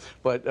dating.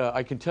 But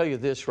I can tell you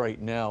this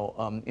right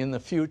now, in the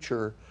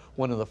future,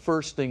 one of the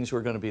first things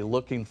we're going to be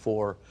looking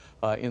for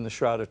in the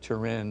Shroud of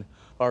Turin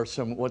are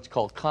some what's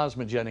called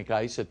cosmogenic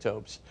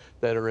isotopes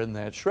that are in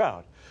that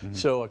shroud.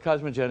 So a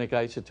cosmogenic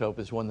isotope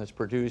is one that's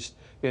produced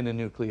in a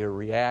nuclear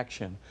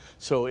reaction.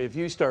 So if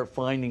you start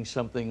finding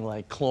something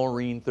like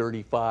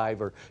chlorine-35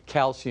 or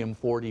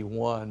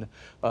calcium-41,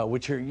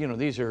 which are,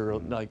 these are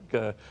like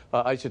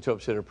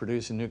isotopes that are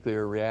produced in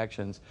nuclear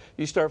reactions,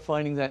 you start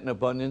finding that in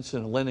abundance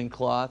in a linen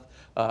cloth,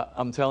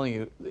 I'm telling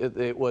you,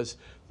 it was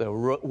the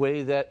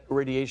way that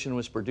radiation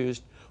was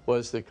produced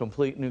was the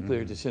complete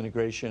nuclear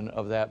disintegration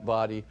of that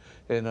body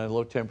in a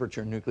low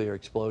temperature nuclear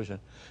explosion.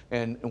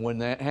 And when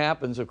that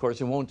happens, of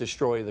course, it won't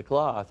destroy the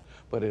cloth,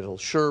 but it'll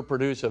sure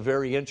produce a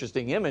very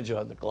interesting image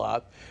on the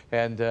cloth.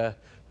 And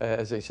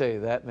as they say,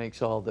 that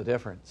makes all the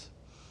difference.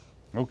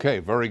 Okay,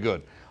 very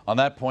good. On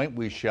that point,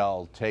 we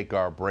shall take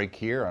our break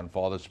here on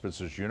Father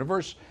Spitzer's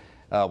Universe.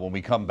 When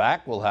we come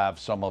back, we'll have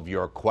some of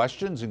your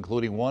questions,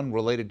 including one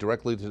related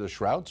directly to the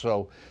shroud.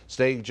 So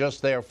stay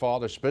just there,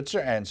 Father Spitzer,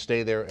 and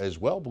stay there as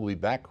well. We'll be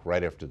back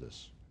right after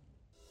this.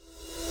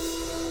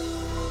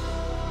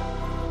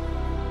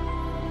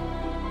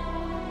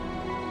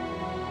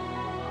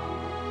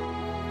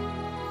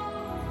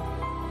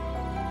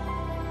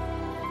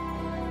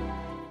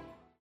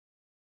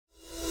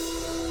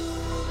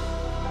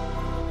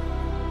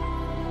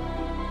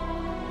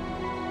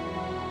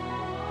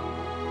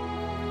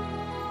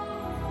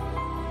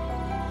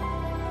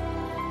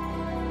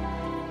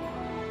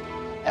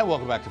 And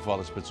welcome back to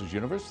Father Spitzer's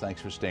Universe.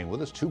 Thanks for staying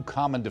with us. 2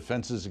 common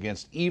defenses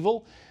against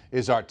evil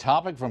is our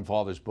topic from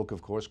Father's book,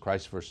 of course,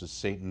 Christ versus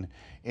Satan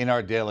in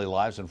our daily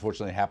lives.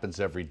 Unfortunately, it happens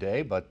every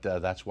day, but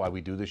that's why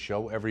we do this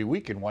show every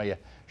week and why you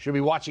should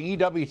be watching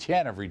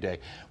EWTN every day.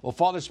 Well,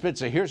 Father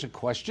Spitzer, here's a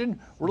question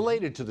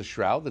related to the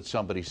shroud that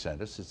somebody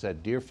sent us. It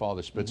said, "Dear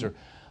Father Spitzer,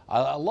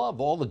 I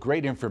love all the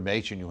great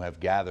information you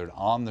have gathered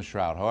on the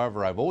shroud.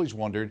 However, I've always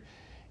wondered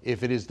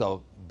if it is the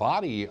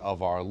body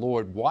of our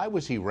Lord, why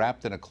was he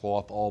wrapped in a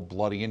cloth all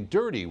bloody and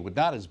dirty? Would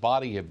not his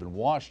body have been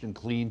washed and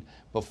cleaned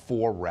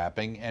before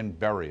wrapping and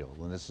burial?"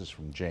 And this is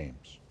from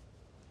James.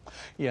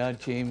 Yeah,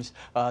 James,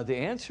 the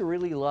answer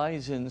really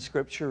lies in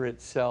Scripture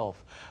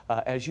itself.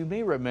 As you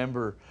may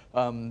remember,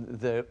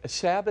 the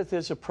Sabbath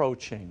is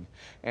approaching,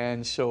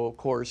 and so, of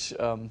course,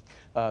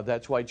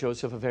 that's why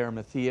Joseph of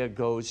Arimathea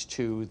goes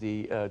to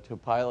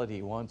Pilate.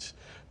 He wants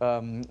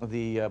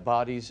the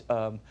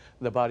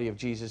body of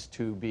Jesus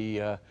to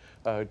be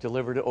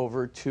delivered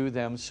over to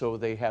them so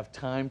they have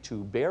time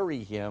to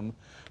bury him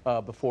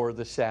before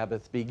the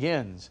Sabbath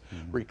begins.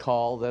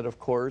 Recall that, of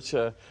course,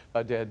 a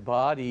dead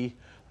body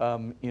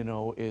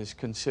is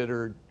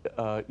considered,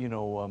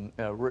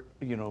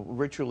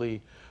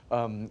 ritually,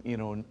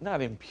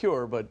 not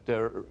impure, but,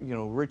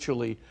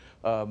 ritually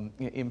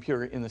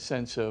impure in the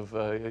sense of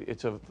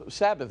it's a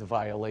Sabbath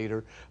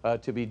violator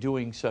to be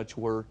doing such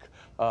work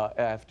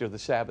after the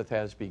Sabbath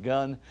has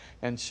begun.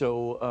 And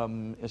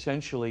so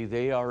essentially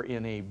they are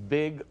in a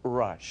big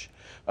rush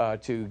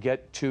to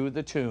get to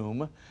the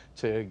tomb,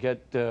 to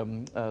get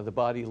the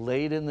body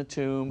laid in the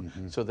tomb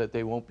so that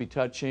they won't be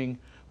touching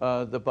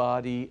the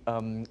body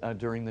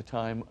during the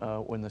time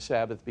when the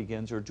Sabbath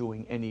begins, or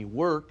doing any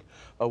work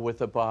with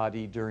the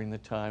body during the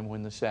time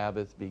when the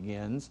Sabbath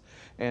begins.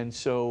 And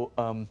so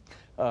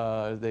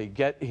they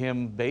get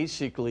him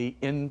basically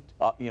in,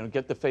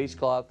 get the face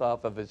cloth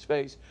off of his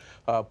face,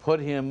 put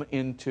him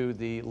into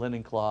the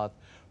linen cloth,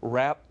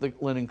 wrap the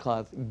linen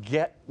cloth,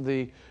 get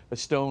the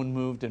stone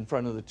moved in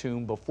front of the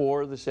tomb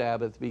before the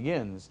Sabbath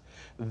begins.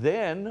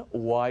 Then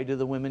why do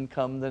the women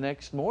come the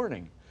next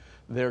morning?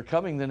 They're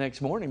coming the next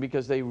morning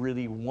because they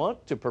really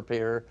want to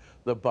prepare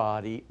the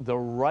body the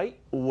right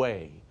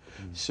way.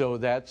 So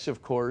that's,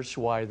 of course,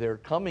 why they're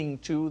coming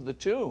to the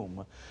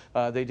tomb.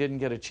 They didn't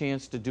get a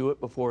chance to do it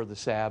before the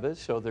Sabbath,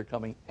 so they're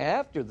coming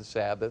after the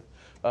Sabbath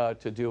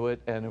to do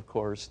it. And, of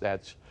course,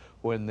 that's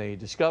when they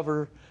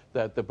discover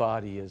that the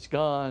body is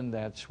gone.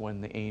 That's when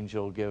the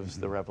angel gives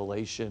the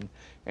revelation.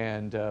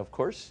 And, of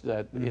course,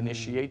 that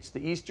initiates the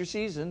Easter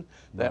season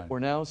that we're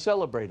now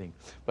celebrating.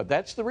 But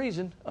that's the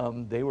reason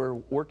they were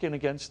working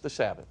against the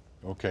Sabbath.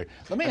 Okay.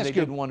 Let me ask they you.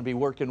 didn't want to be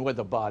working with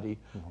a body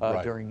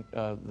during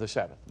the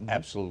Sabbath.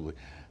 Absolutely.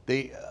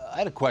 I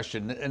had a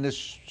question, and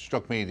this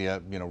struck me,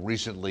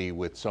 recently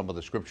with some of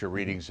the scripture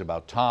readings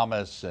about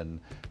Thomas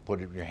and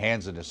putting your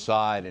hands in his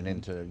side and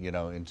into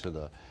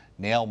the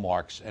nail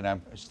marks. And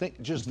I'm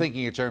just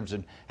thinking in terms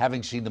of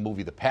having seen the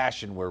movie The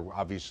Passion, where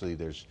obviously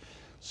there's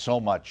so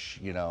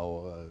much,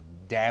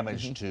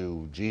 damage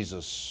to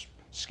Jesus'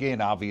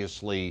 skin,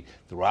 obviously,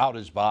 throughout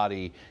his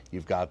body.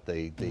 You've got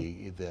the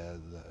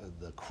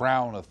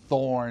crown of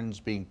thorns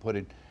being put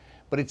in.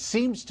 But it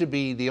seems to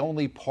be the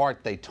only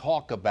part they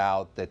talk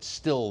about that's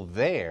still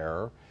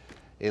there,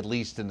 at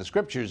least in the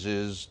scriptures,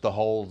 is the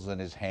holes in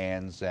his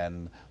hands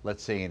and,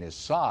 let's say, in his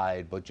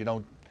side. But you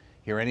don't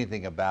hear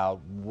anything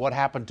about what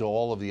happened to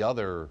all of the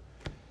other,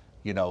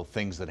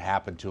 things that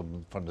happened to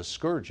him from the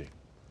scourging.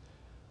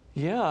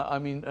 Yeah, I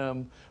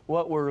mean,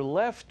 what we're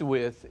left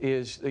with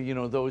is,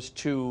 those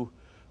two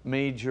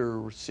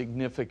major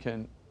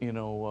significant,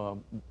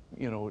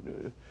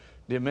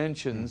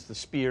 dimensions, the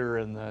spear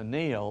and the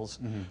nails,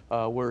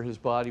 where his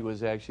body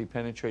was actually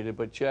penetrated.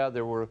 But yeah,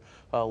 there were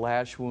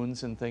lash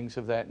wounds and things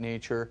of that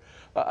nature.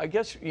 I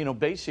guess,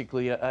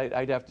 basically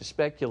I'd have to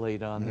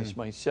speculate on this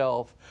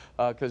myself,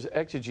 because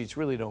exegetes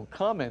really don't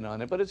comment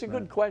on it, but it's a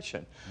good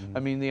question. I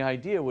mean, the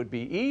idea would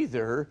be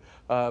either,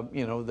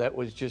 that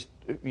was just,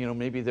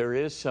 maybe there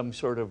is some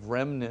sort of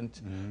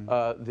remnant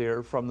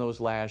there from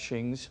those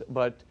lashings,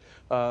 but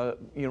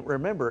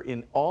remember,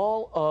 in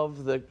all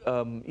of the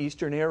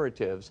Eastern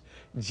narratives,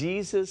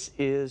 Jesus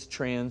is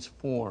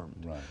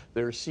transformed. Right.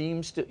 There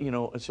seems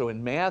to, so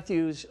in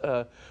Matthew's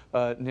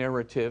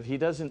narrative, he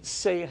doesn't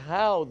say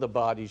how the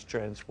body's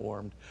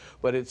transformed,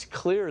 but it's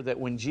clear that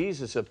when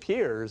Jesus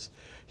appears,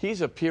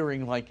 he's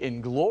appearing like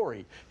in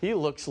glory. He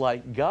looks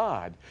like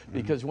God,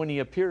 because when he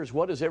appears,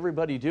 what does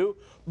everybody do?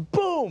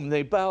 Boom!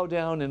 They bow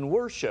down and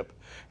worship.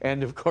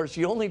 And of course,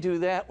 you only do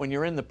that when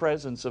you're in the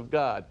presence of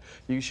God.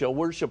 You shall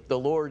worship the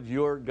Lord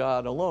your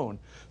God alone.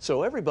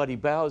 So everybody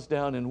bows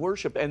down and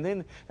worship. And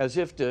then, as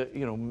if to,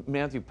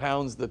 Matthew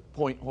pounds the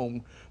point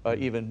home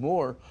even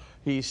more,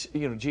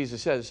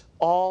 Jesus says,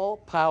 all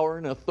power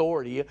and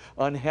authority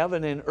on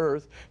heaven and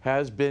earth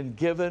has been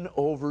given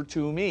over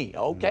to me.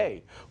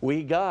 Okay,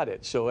 we got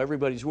it. So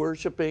everybody's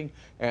worshiping,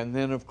 and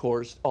then of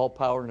course all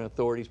power and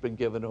authority has been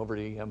given over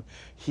to him.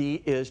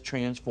 He is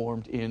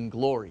transformed in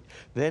glory.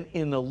 Then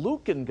in the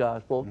Lucan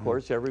gospel, of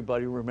course,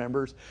 everybody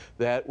remembers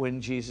that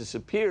when Jesus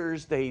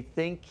appears, they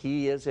think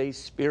he is a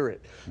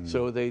spirit.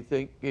 So they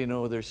think,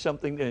 there's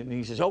something, and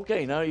he says,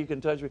 okay, now you can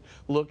touch me.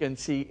 Look and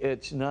see,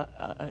 it's not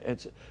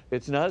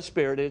a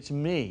spirit, it's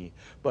me.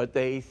 But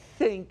they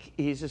think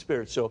he's a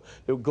spirit. So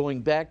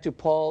going back to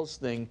Paul's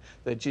thing,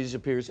 that Jesus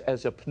appears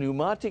as a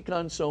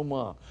pneumatikon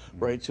soma,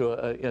 right? So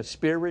a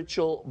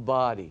spiritual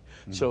body.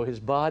 So his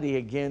body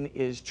again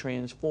is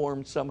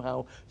transformed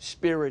somehow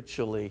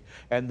spiritually.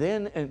 And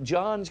then in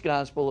John's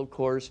gospel, of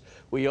course,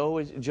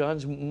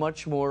 John's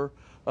much more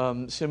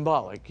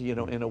symbolic,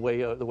 in a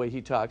way, the way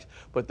he talks.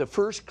 But the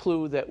first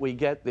clue that we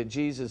get that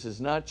Jesus is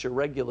not your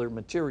regular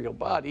material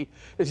body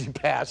is he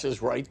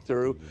passes right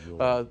through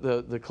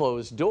the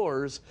closed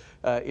doors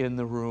in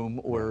the room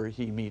where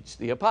he meets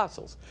the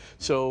apostles.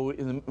 So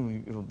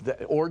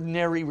the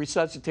ordinary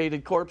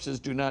resuscitated corpses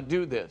do not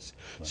do this.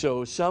 Right.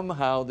 So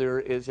somehow there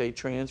is a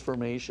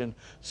transformation,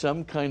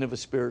 some kind of a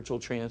spiritual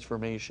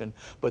transformation.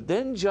 But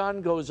then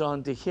John goes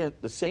on to hint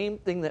the same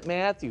thing that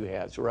Matthew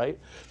has, right?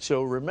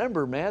 So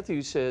remember,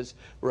 Matthew says,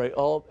 right,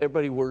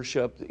 everybody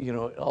worship,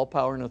 all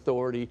power and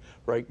authority,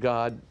 right,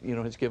 God,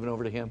 has given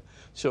over to him.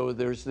 So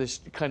there's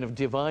this kind of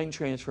divine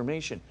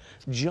transformation.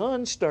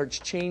 John starts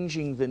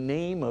changing the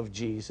name of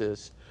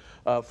Jesus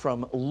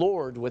from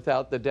Lord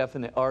without the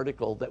definite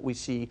article that we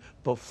see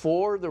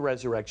before the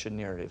resurrection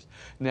narratives.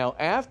 Now,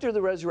 after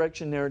the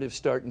resurrection narratives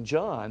start in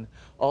John,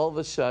 all of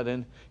a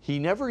sudden, he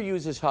never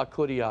uses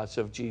hakurios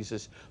of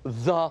Jesus,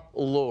 the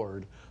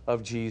Lord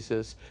of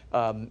Jesus,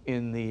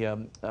 in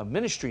the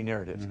ministry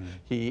narratives.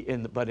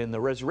 But in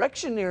the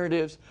resurrection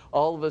narratives,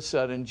 all of a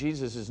sudden,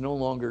 Jesus is no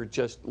longer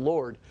just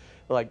Lord,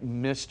 like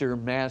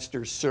Mr.,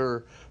 Master,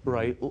 Sir,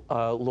 right,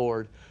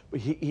 Lord.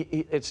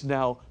 It's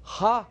now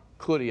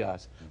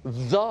kurios,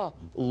 the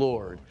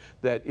Lord,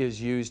 that is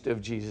used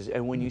of Jesus.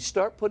 And when you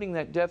start putting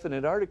that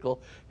definite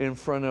article in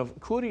front of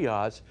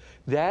kurios,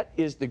 that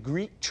is the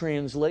Greek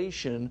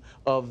translation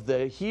of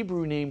the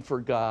Hebrew name for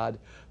God,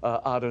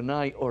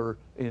 Adonai, or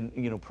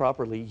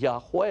properly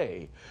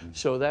Yahweh.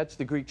 So that's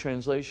the Greek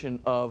translation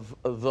of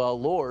the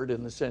Lord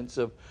in the sense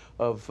of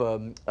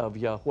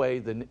Yahweh,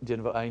 the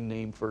divine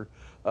name for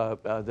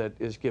that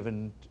is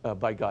given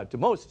by God to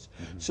Moses.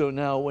 So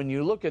now when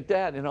you look at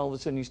that, and all of a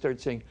sudden you start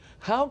saying,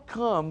 how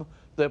come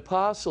the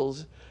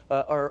apostles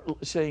are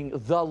saying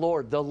the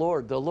Lord, the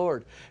Lord, the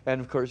Lord? And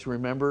of course,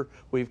 remember,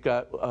 we've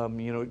got,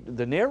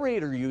 the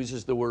narrator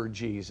uses the word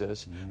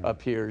Jesus,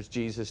 appears,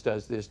 Jesus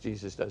does this,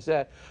 Jesus does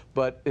that.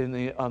 But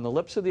on the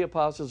lips of the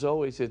apostles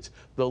always, it's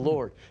the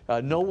Lord.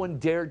 No one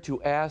dared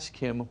to ask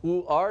him,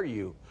 who are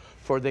you?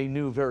 For they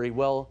knew very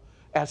well,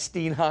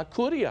 Astin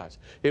hakurios.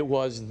 It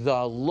was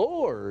the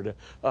Lord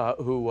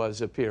who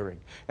was appearing.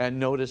 And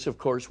notice, of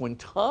course, when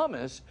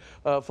Thomas,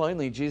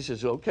 finally Jesus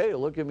says, okay,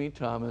 look at me,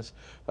 Thomas,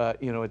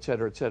 et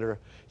cetera, et cetera.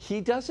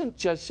 He doesn't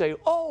just say,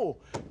 oh,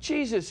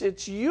 Jesus,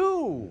 it's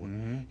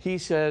you. He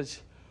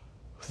says,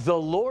 the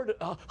Lord,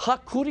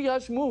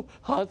 hakurios mu,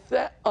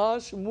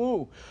 hatheos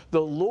mu,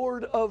 the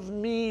Lord of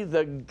me,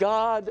 the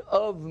God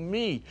of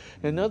me.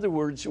 In other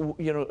words,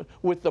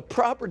 with the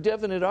proper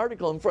definite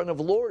article in front of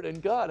Lord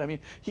and God. I mean,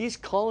 he's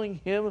calling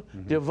him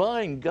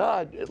divine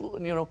God,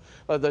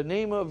 the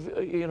name of,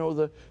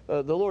 the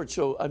Lord.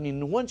 So, I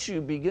mean, once you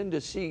begin to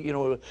see,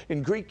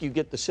 in Greek you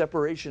get the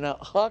separation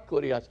out,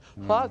 hakurios,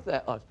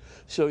 hatheos.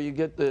 So you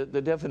get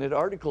the definite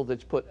article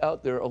that's put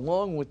out there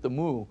along with the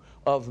mu,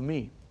 of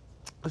me.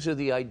 So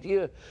the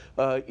idea,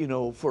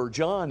 for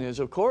John is,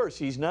 of course,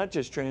 he's not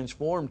just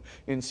transformed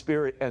in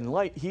spirit and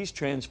light, he's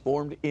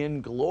transformed in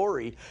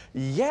glory,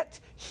 yet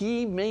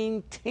he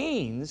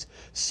maintains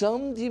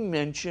some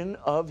dimension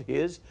of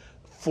his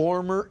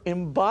former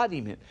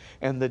embodiment.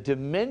 And the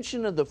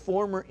dimension of the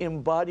former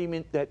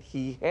embodiment that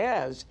he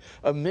has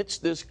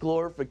amidst this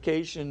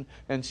glorification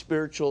and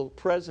spiritual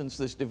presence,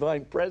 this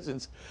divine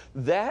presence,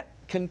 that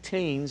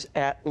contains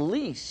at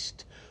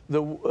least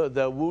the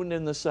wound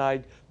in the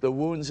side, the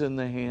wounds in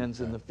the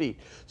hands and the feet.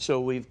 So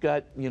we've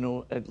got,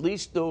 at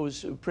least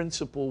those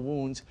principal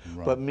wounds,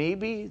 but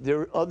maybe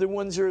other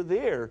ones are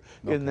there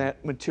in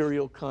that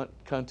material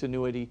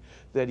continuity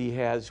that he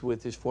has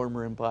with his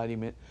former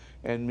embodiment,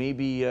 and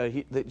maybe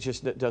that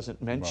just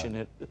doesn't mention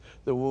it.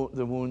 The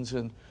wounds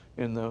in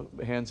the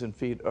hands and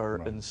feet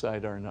are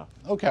inside are enough.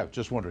 Okay,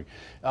 just wondering.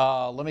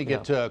 Let me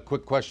get to a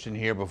quick question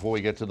here before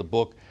we get to the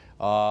book.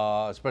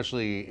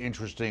 Especially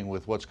interesting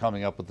with what's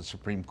coming up with the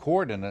Supreme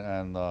Court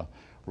and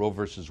Roe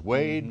versus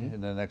Wade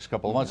in the next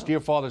couple of months. Dear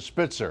Father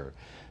Spitzer,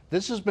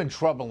 this has been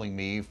troubling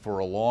me for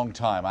a long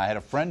time. I had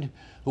a friend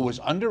who was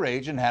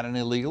underage and had an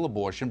illegal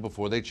abortion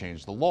before they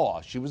changed the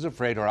law. She was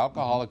afraid her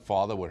alcoholic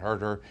father would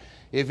hurt her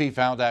if he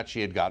found out she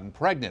had gotten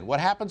pregnant.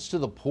 What happens to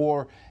the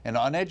poor and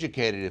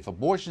uneducated if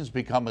abortions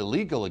become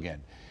illegal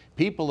again?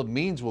 People of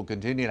means will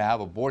continue to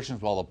have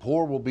abortions while the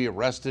poor will be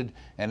arrested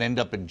and end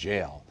up in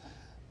jail.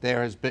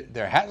 There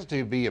has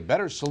to be a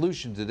better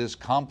solution to this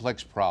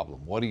complex problem.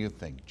 What do you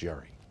think,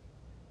 Jerry?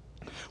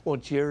 Well,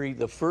 Jerry,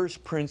 the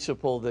first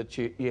principle that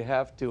you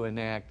have to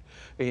enact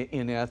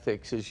in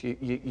ethics is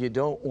you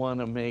don't want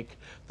to make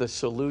the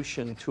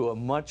solution to a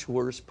much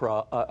worse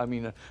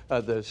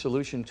the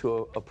solution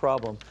to a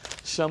problem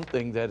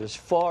something that is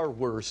far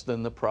worse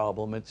than the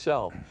problem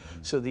itself.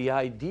 So the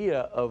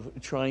idea of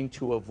trying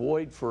to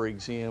avoid, for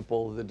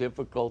example, the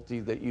difficulty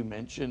that you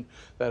mentioned,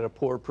 that a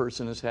poor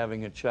person is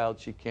having a child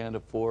she can't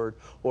afford,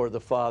 or the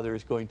father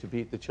is going to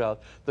beat the child,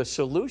 the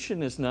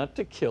solution is not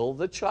to kill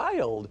the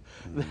child.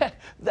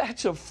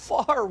 That's a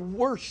far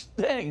worse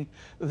thing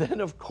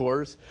than, of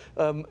course,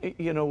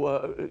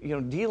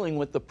 dealing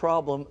with the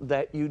problem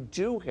that you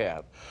do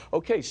have.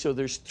 Okay, so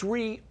there's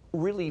three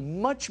really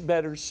much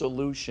better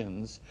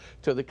solutions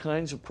to the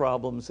kinds of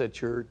problems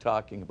that you're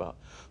talking about.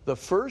 The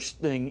first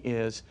thing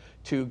is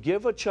to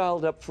give a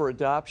child up for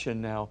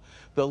adoption now.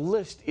 The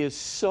list is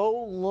so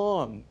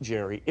long,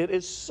 Jerry. It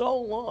is so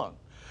long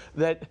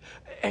that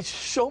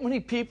so many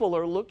people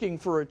are looking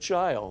for a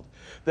child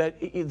that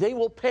they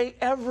will pay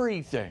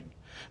everything.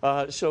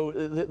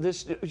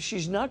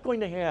 She's not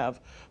going to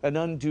have an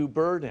undue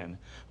burden.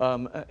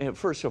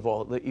 First of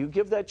all, that you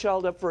give that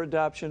child up for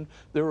adoption,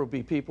 there will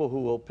be people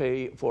who will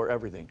pay for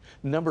everything.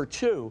 Number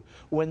two,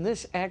 when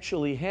this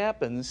actually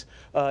happens,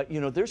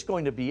 there's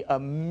going to be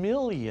 1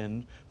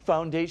 million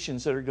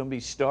foundations that are going to be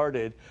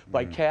started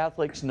by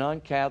Catholics,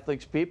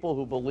 non-Catholics, people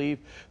who believe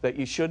that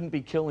you shouldn't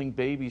be killing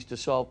babies to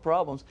solve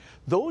problems.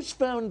 Those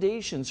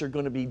foundations are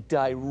going to be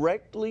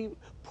directly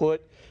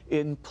put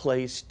in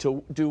place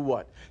to do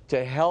what?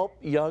 To help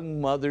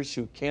young mothers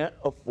who can't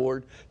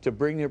afford to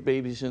bring their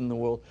babies in the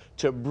world,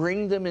 to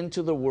bring them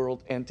into the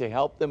world and to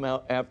help them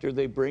out after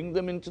they bring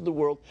them into the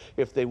world,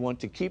 if they want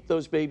to keep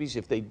those babies,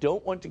 if they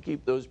don't want to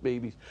keep those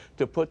babies,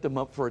 to put them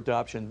up for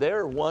adoption.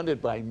 They're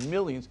wanted by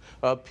millions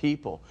of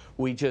people.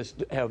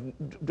 People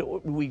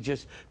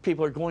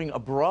are going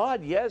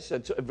abroad. Yes,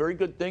 it's a very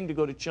good thing to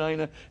go to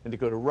China and to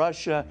go to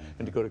Russia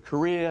and to go to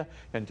Korea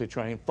and to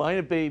try and find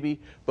a baby,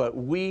 but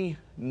we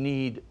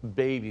need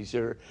babies.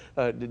 There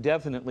are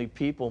definitely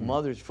people,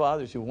 mothers,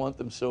 fathers, who want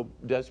them so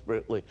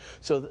desperately.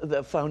 So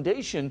the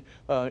foundation,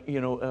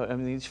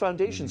 these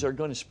foundations are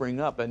going to spring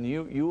up, and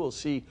you will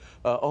see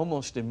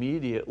almost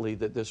immediately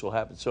that this will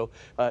happen. So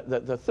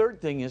the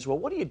third thing is, well,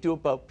 what do you do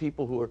about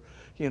people who are,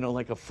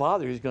 like a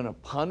father who's going to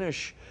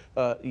punish,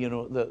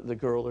 the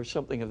girl or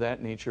something of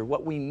that nature?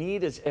 What we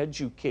need is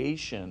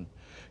education.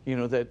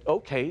 That,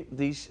 okay,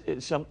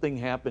 something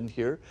happened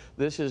here.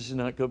 This is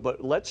not good,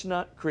 but let's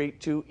not create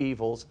two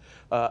evils,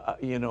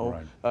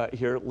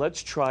 here.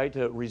 Let's try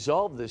to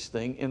resolve this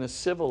thing in a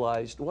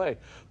civilized way.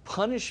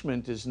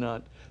 Punishment is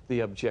not the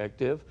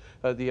objective.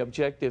 The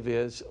objective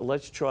is,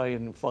 let's try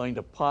and find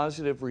a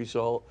positive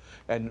result,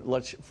 and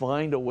let's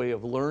find a way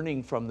of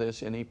learning from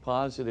this in a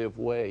positive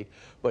way.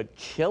 But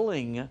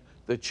killing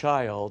the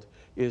child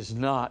is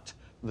not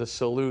the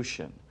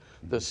solution.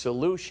 The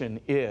solution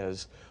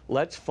is,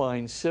 let's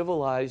find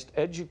civilized,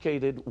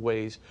 educated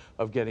ways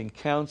of getting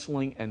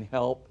counseling and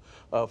help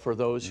for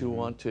those who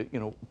want to,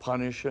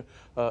 punish,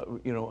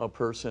 a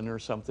person or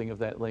something of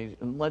that nature.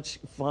 And let's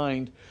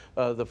find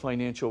the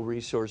financial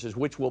resources,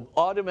 which will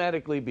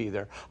automatically be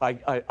there.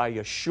 I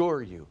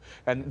assure you,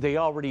 and they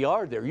already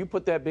are there. You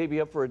put that baby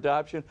up for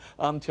adoption,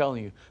 I'm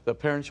telling you, the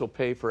parents will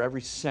pay for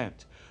every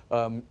cent.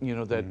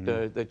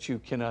 That you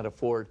cannot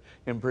afford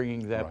in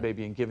bringing that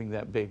baby and giving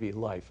that baby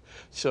life.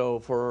 So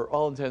for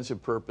all intents and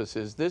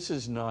purposes, this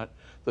is not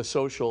the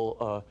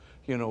social,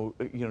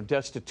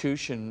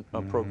 destitution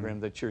program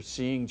that you're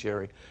seeing,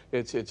 Jerry.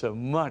 It's a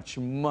much,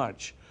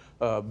 much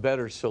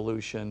better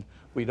solution.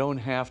 We don't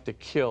have to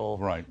kill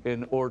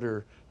in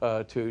order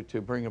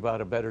to bring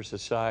about a better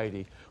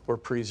society. We're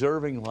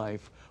preserving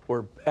life.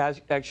 We're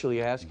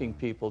actually asking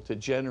people to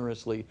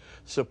generously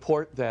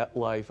support that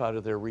life out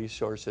of their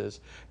resources,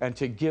 and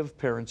to give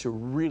parents who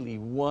really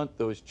want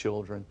those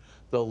children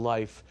the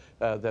life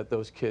that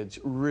those kids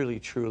really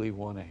truly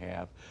want to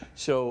have.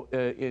 So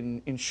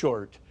in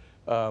short,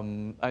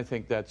 I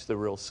think that's the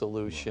real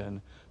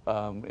solution.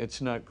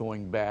 It's not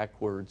going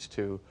backwards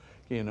to,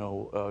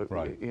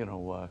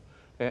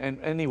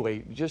 and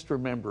anyway, just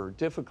remember,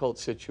 difficult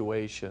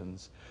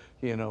situations,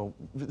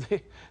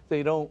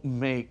 they don't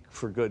make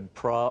for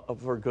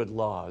good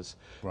laws.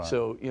 Right.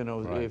 So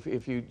Right.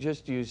 if you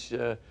just use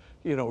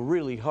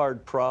really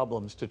hard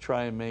problems to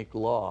try and make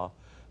law,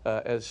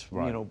 as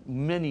Right.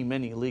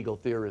 many legal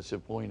theorists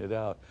have pointed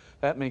out,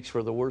 that makes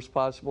for the worst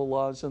possible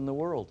laws in the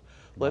world.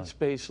 Let's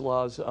base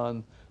laws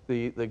on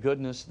the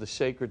goodness, the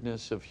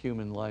sacredness of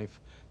human life,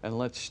 and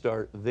let's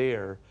start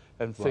there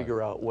and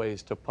figure out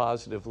ways to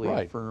positively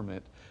affirm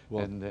it,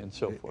 and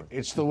so forth.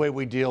 It's the way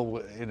we deal,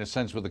 in a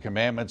sense, with the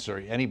commandments or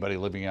anybody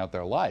living out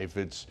their life.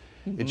 It's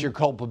your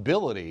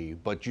culpability,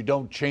 but you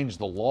don't change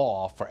the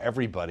law for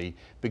everybody,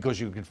 because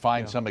you can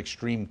find some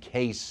extreme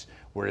case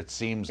where it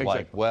seems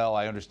like, well,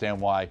 I understand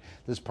why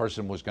this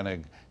person was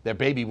their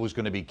baby was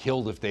going to be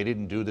killed if they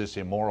didn't do this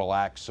immoral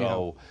act.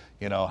 So,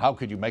 how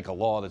could you make a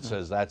law that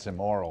says that's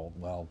immoral?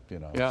 Well,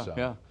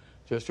 so.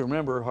 Just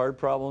remember, hard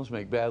problems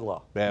make bad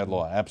law. Bad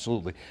law,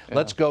 absolutely.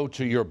 Let's go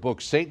to your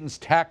book, Satan's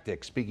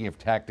Tactics. Speaking of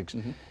tactics,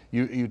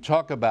 you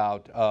talk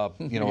about a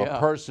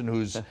person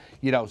who's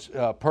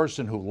a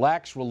person who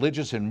lacks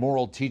religious and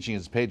moral teaching.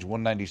 It's page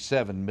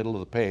 197, middle of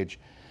the page.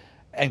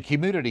 And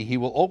community, he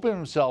will open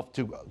himself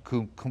to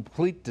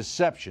complete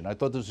deception. I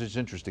thought this was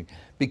interesting.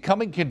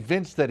 Becoming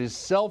convinced that his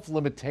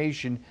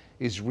self-limitation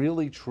is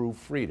really true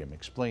freedom.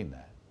 Explain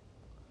that.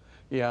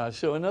 Yeah.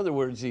 So in other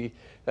words, the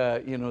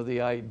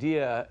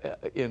idea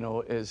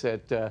is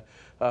that to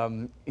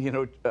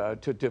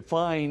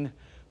define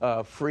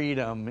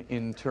freedom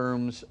in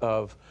terms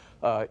of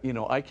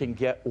I can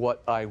get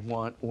what I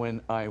want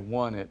when I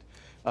want it.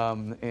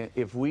 And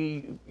if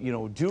we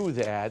do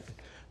that,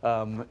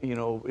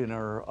 in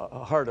our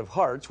heart of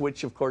hearts,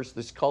 which of course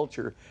this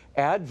culture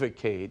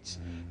advocates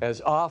as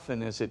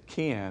often as it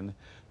can,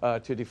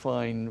 to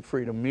define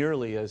freedom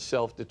merely as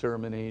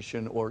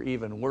self-determination, or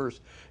even worse,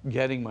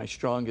 getting my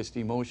strongest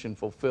emotion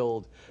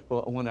fulfilled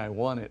when I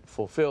want it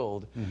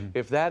fulfilled.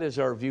 If that is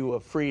our view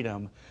of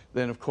freedom,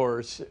 then of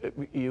course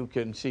you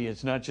can see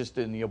it's not just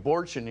in the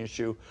abortion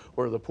issue,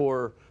 where the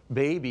poor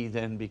baby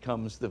then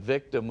becomes the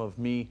victim of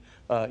me,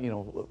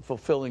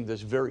 fulfilling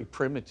this very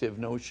primitive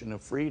notion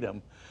of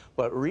freedom.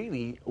 But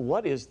really,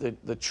 what is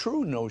the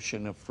true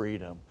notion of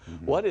freedom?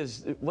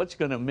 What's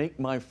going to make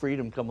my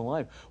freedom come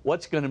alive?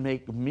 What's going to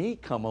make me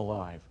come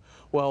alive?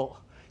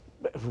 Well,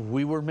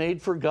 we were made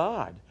for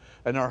God,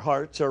 and our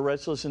hearts are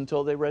restless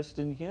until they rest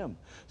in Him.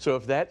 So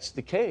if that's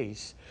the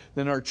case,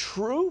 then our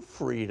true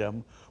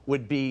freedom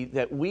would be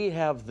that we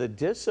have the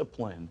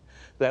discipline,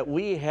 that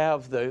we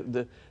have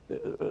the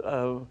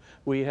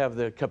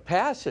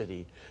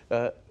capacity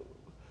to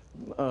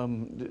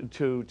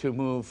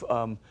move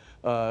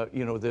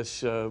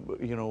this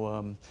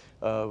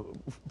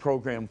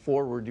program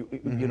forward,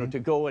 to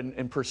go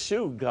and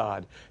pursue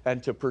God,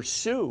 and to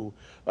pursue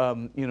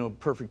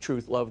perfect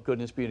truth, love,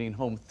 goodness, beauty, and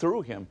home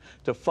through Him,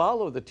 to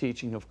follow the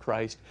teaching of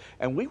Christ.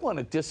 And we want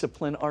to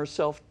discipline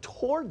ourselves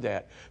toward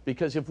that,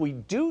 because if we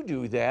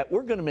do that,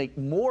 we're going to make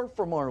more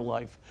from our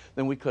life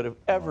than we could have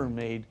ever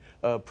made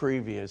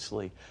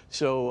previously.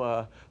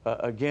 So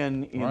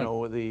again,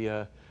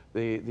 the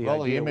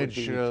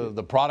image,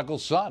 the prodigal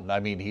son. I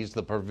mean, he's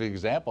the perfect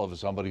example of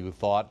somebody who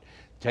thought,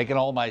 taking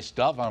all my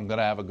stuff, I'm going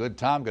to have a good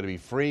time, I'm going to be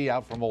free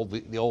out from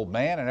the old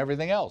man and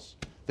everything else.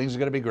 Things are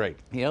going to be great.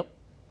 Yep,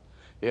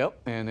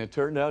 and it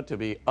turned out to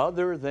be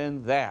other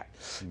than that,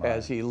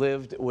 as he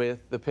lived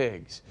with the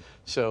pigs.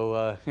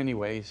 So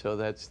anyway, so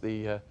that's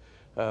the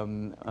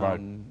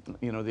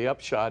the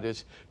upshot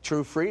is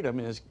true freedom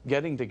is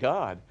getting to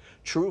God.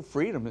 True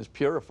freedom is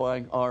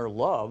purifying our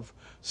love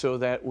so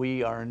that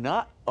we are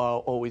not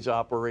always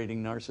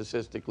operating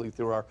narcissistically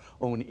through our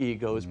own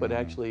egos, but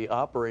actually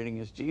operating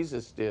as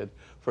Jesus did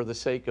for the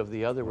sake of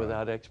the other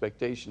without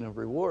expectation of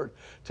reward.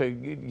 To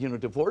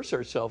divorce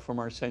ourselves from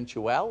our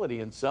sensuality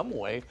in some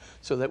way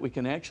so that we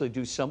can actually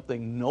do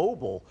something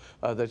noble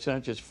that's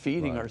not just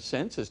feeding our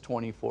senses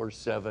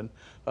 24/7,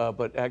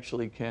 but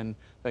actually can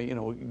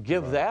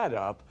give that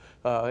up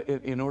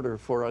in order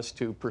for us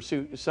to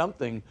pursue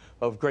something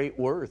of great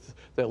worth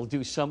that'll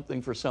do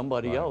something for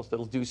somebody else,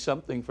 that'll do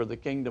something for the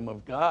kingdom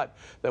of God,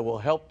 that will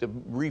help to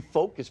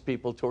refocus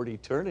people toward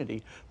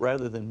eternity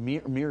rather than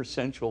mere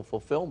sensual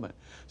fulfillment.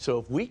 So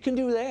if we can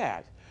do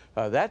that,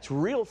 that's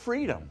real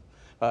freedom.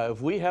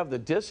 If we have the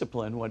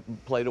discipline, what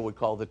Plato would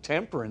call the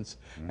temperance,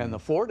 and the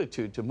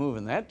fortitude to move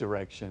in that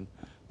direction,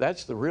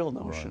 that's the real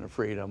notion of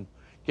freedom.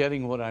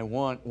 Getting what I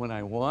want when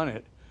I want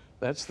it,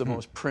 That's the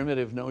most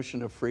primitive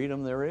notion of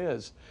freedom there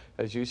is.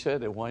 As you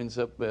said, it winds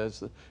up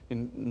as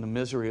in the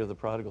misery of the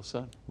prodigal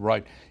son.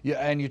 Right. Yeah,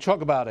 and you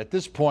talk about at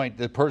this point,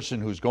 the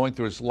person who's going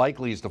through this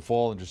likely is to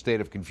fall into a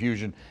state of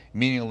confusion,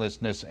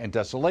 meaninglessness, and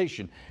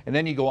desolation. And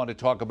then you go on to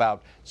talk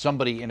about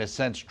somebody, in a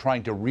sense,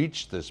 trying to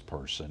reach this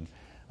person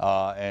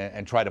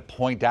and try to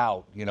point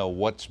out,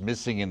 what's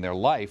missing in their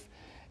life.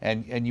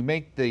 And you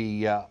make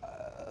the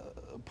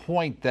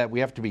point that we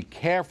have to be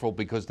careful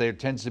because there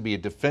tends to be a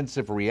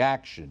defensive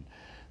reaction.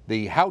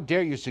 How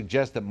dare you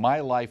suggest that my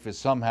life is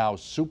somehow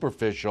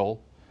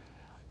superficial,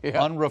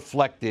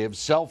 unreflective,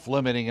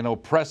 self-limiting, and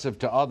oppressive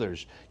to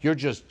others. You're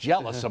just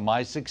jealous of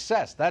my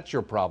success. That's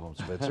your problem,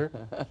 Spitzer.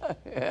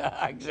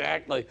 Yeah,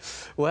 exactly.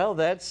 Well,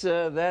 that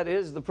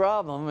is the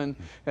problem,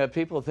 and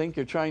people think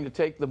you're trying to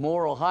take the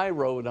moral high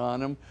road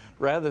on them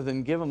rather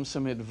than give them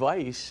some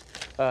advice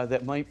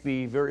that might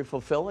be very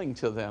fulfilling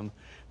to them.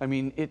 I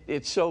mean,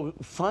 it's so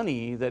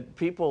funny that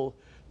people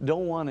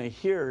don't want to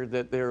hear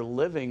that they're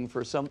living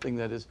for something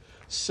that is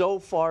so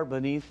far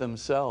beneath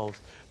themselves,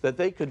 that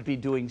they could be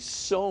doing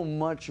so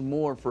much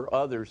more for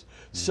others,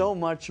 so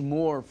much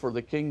more for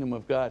the kingdom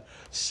of God,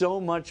 so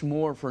much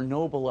more for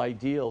noble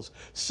ideals,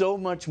 so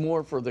much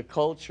more for the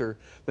culture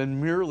than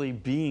merely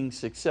being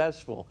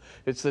successful.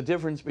 It's the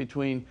difference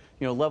between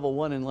level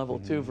 1 and level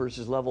 2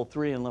 versus level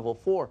 3 and level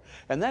 4.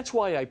 And that's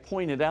why I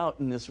pointed out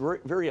in this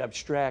very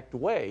abstract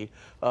way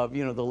of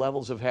the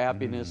levels of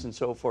happiness and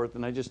so forth.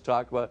 And I just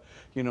talk about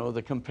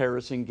the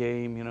comparison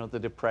game, the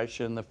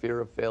depression, the fear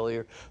of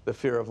failure, the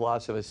fear of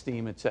loss of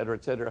esteem, et cetera,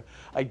 et cetera.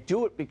 I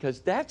do it because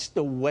that's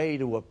the way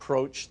to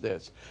approach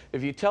this.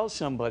 If you tell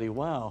somebody,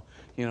 wow,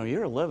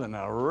 you're living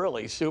a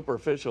really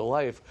superficial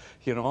life,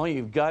 all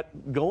you've got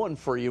going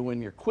for you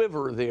in your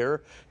quiver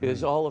there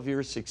is all of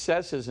your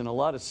successes and a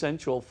lot of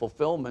sensual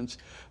fulfillments.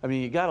 I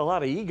mean, you got a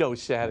lot of ego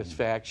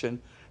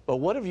satisfaction. But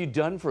what have you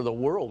done for the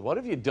world? What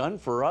have you done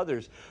for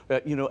others?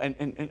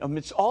 And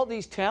amidst all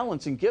these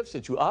talents and gifts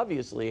that you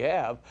obviously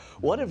have,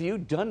 what have you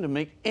done to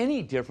make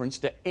any difference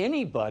to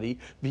anybody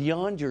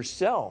beyond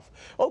yourself?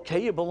 Okay,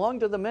 you belong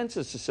to the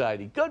Mensa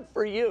Society. Good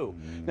for you.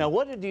 Now,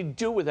 what did you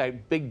do with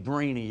that big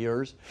brain of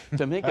yours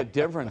to make a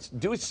difference?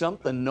 Do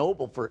something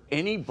noble for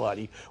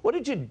anybody. What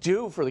did you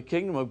do for the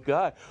kingdom of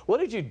God? What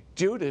did you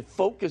do to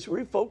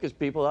refocus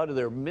people out of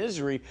their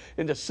misery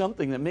into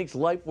something that makes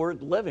life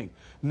worth living?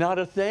 Not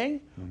a thing?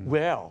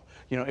 Well,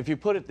 if you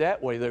put it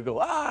that way, they'll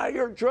go,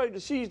 you're trying to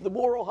seize the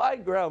moral high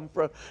ground,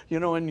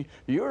 and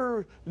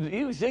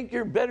you think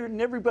you're better than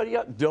everybody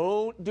else.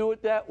 Don't do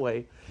it that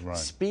way. Right.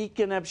 Speak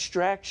in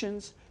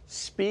abstractions.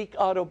 Speak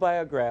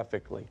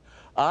autobiographically.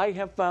 I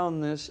have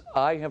found this.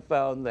 I have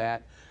found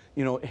that.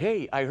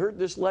 Hey, I heard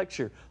this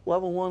lecture,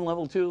 level 1,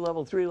 level 2,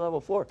 level 3,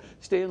 level 4.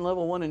 Stay in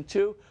level 1 and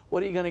 2.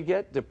 What are you going to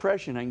get?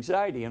 Depression,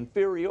 anxiety,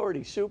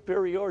 inferiority,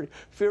 superiority,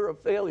 fear of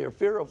failure,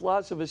 fear of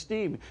loss of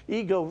esteem,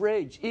 ego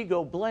rage,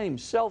 ego blame,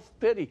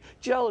 self-pity,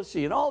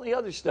 jealousy, and all the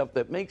other stuff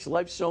that makes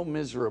life so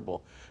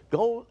miserable.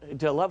 Go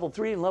to level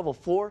 3 and level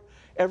 4.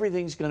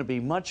 Everything's going to be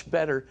much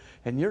better,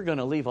 and you're going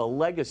to leave a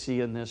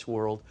legacy in this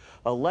world,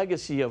 a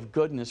legacy of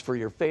goodness for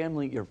your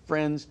family, your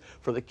friends,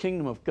 for the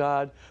kingdom of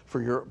God,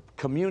 for your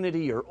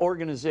community, your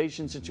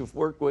organizations that you've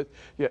worked with,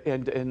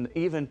 and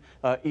even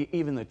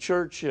the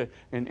church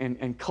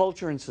and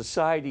culture and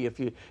society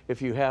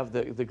if you have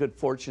the good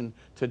fortune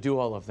to do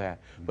all of that.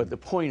 But the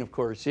point, of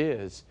course,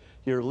 is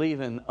you're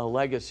leaving a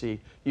legacy.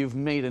 You've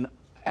made an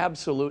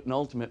absolute and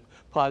ultimate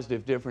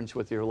positive difference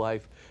with your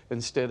life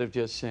instead of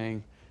just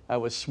saying, I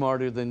was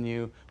smarter than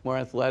you, more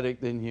athletic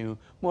than you,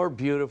 more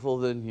beautiful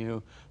than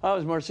you. I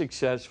was more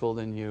successful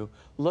than you.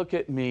 Look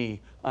at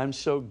me. I'm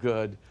so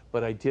good,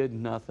 but I did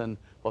nothing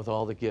with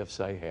all the gifts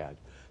I had.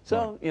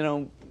 So,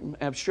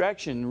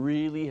 abstraction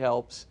really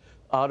helps.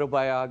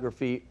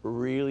 Autobiography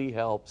really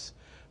helps.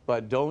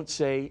 But don't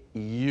say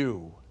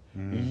you.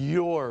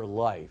 Your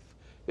life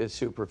is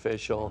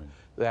superficial.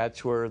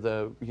 That's where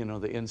the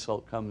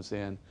insult comes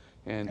in.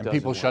 And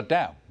people shut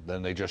down.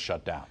 Then they just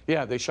shut down.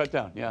 Yeah, they shut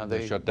down. Yeah,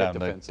 they shut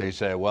down. They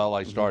say, well,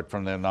 I start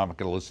from there, I'm not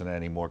going to listen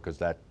anymore because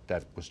that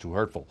was too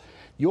hurtful.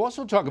 You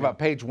also talk about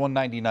page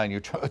 199. You're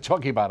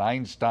talking about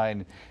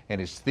Einstein and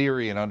his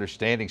theory and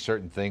understanding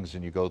certain things,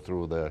 and you go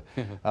through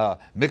the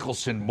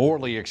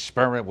Michelson-Morley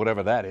experiment,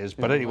 whatever that is.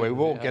 But anyway, we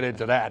won't get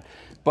into that.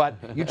 But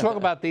you talk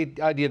about the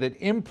idea that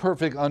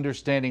imperfect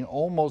understanding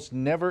almost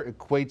never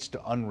equates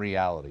to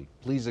unreality.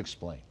 Please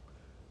explain.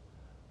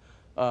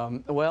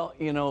 Well,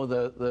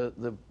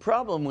 the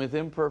problem with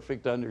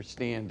imperfect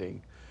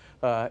understanding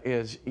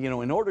is,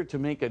 in order to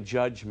make a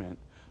judgment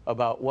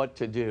about what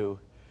to do,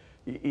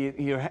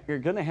 you're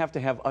going to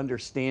have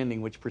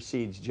understanding which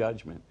precedes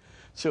judgment.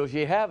 So if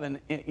you have an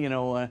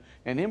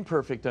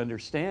imperfect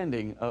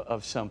understanding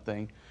of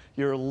something,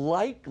 you're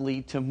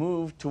likely to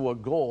move to a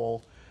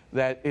goal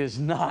that is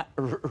not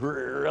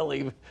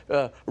really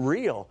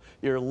real.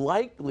 You're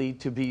likely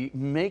to be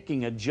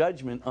making a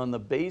judgment on the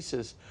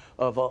basis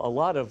of a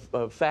lot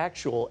of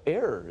factual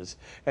errors.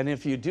 And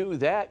if you do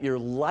that, you're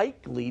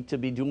likely to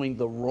be doing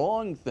the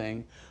wrong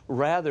thing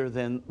rather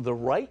than the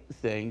right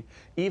thing.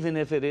 Even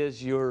if it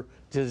is your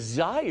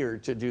desire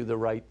to do the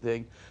right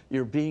thing,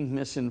 you're being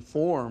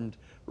misinformed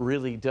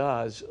really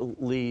does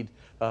lead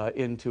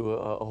into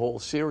a whole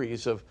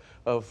series of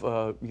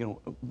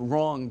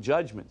wrong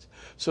judgments.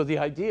 So the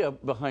idea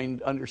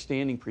behind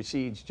understanding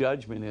precedes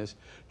judgment is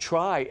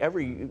try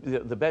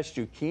the best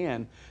you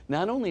can,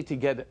 not only to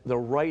get the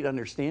right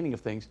understanding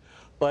of things,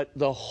 but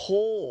the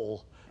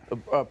whole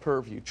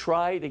purview.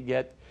 Try to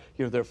get,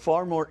 there are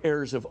far more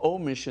errors of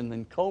omission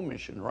than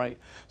commission, right?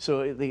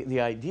 So the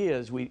idea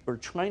is we're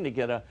trying to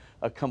get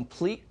a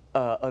complete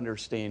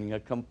understanding, a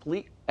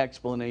complete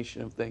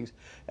explanation of things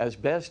as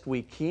best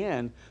we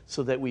can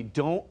so that we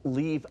don't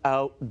leave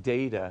out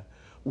data,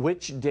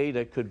 which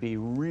data could be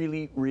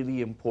really,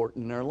 really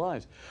important in our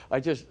lives. I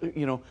just,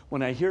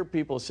 when I hear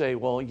people say,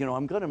 well,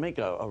 I'm going to make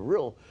a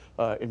real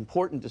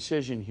important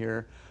decision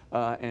here,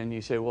 and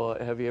you say, well,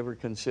 have you ever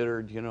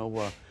considered,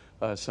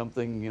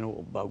 something,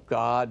 about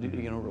God,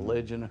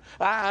 religion.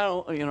 I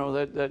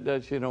don't,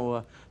 that's,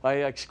 I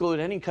exclude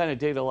any kind of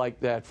data like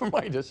that from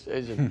my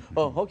decision.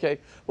 Oh, okay.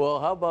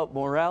 Well, how about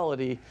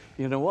morality?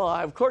 Well,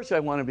 of course I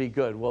want to be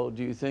good. Well,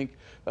 do you think,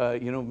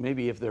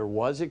 maybe if there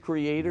was a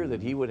creator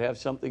that he would have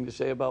something to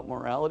say about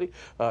morality?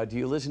 Do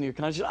you listen to your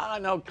conscience?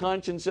 No,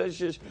 conscience says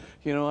just,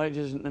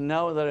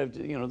 now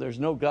that there's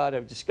no God,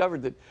 I've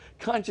discovered that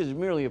conscience is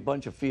merely a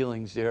bunch of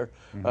feelings there.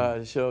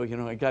 So,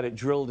 I got it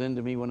drilled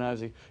into me when I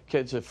was a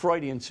kid. It's a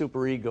Freudian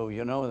superego,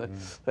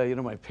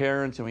 my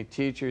parents and my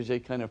teachers, they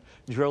kind of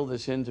drilled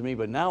this into me,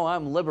 but now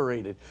I'm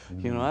liberated.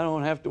 I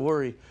don't have to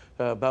worry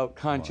about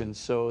conscience.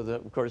 So,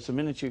 of course, the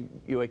minute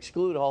you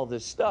exclude all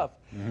this stuff,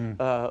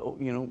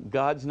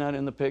 God's not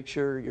in the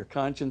picture, your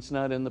conscience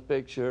not in the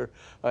picture,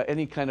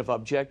 any kind of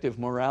objective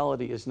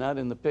morality is not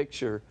in the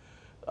picture.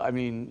 I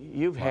mean,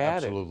 you've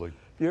had absolutely.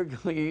 You're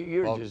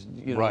just,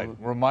 Right.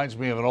 Reminds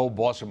me of an old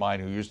boss of mine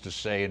who used to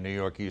say in New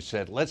York, he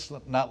said, let's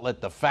not let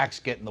the facts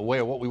get in the way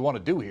of what we want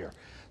to do here.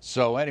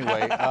 So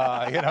anyway,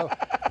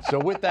 so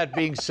with that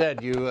being said,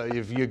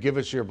 if you give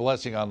us your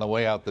blessing on the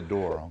way out the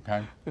door,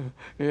 okay?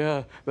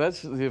 Yeah,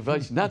 that's the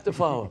advice not to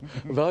follow.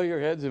 Bow your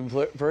heads and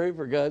pray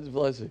for God's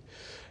blessing.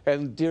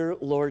 And dear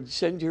Lord,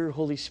 send your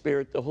Holy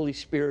Spirit, the Holy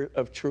Spirit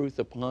of truth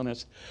upon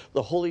us,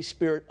 the Holy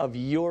Spirit of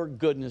your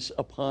goodness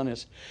upon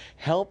us.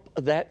 Help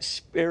that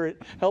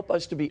Spirit, help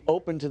us to be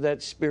open to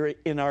that Spirit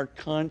in our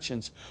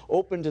conscience,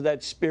 open to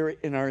that Spirit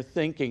in our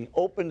thinking,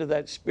 open to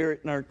that Spirit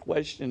in our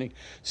questioning,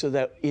 so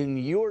that in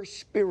your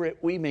Spirit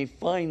we may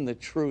find the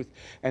truth,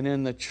 and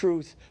in the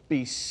truth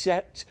be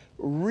set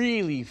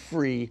really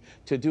free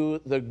to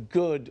do the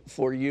good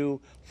for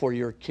you, for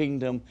your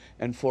kingdom,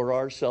 and for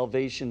our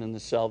salvation and the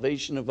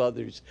salvation of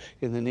others.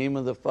 In the name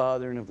of the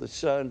Father, and of the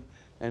Son,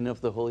 and of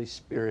the Holy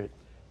Spirit.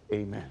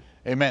 Amen.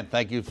 Amen.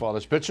 Thank you, Father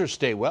Spitzer.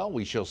 Stay well.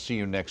 We shall see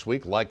you next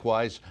week.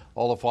 Likewise,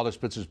 all of Father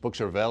Spitzer's books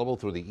are available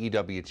through the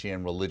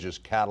EWTN Religious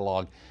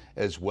Catalog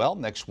as well.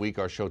 Next week,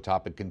 our show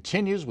topic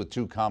continues with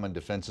 2 common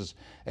defenses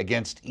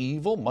against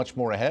evil. Much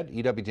more ahead.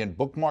 EWTN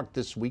bookmark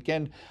this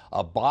weekend,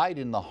 Abide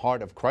in the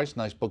Heart of Christ.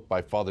 Nice book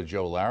by Father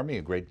Joe Laramie,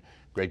 a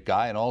great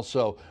guy. And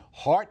also,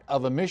 Heart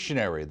of a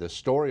Missionary, the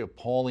story of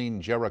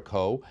Pauline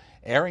Jericho,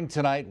 airing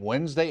tonight,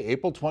 Wednesday,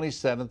 April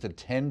 27th at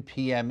 10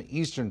 p.m.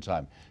 Eastern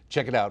Time.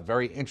 Check it out.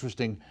 Very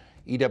interesting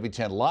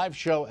EWTN live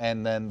show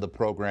and then the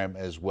program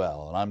as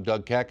well. And I'm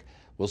Doug Keck.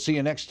 We'll see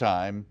you next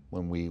time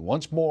when we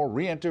once more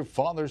re-enter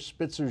Father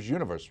Spitzer's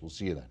universe. We'll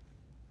see you then.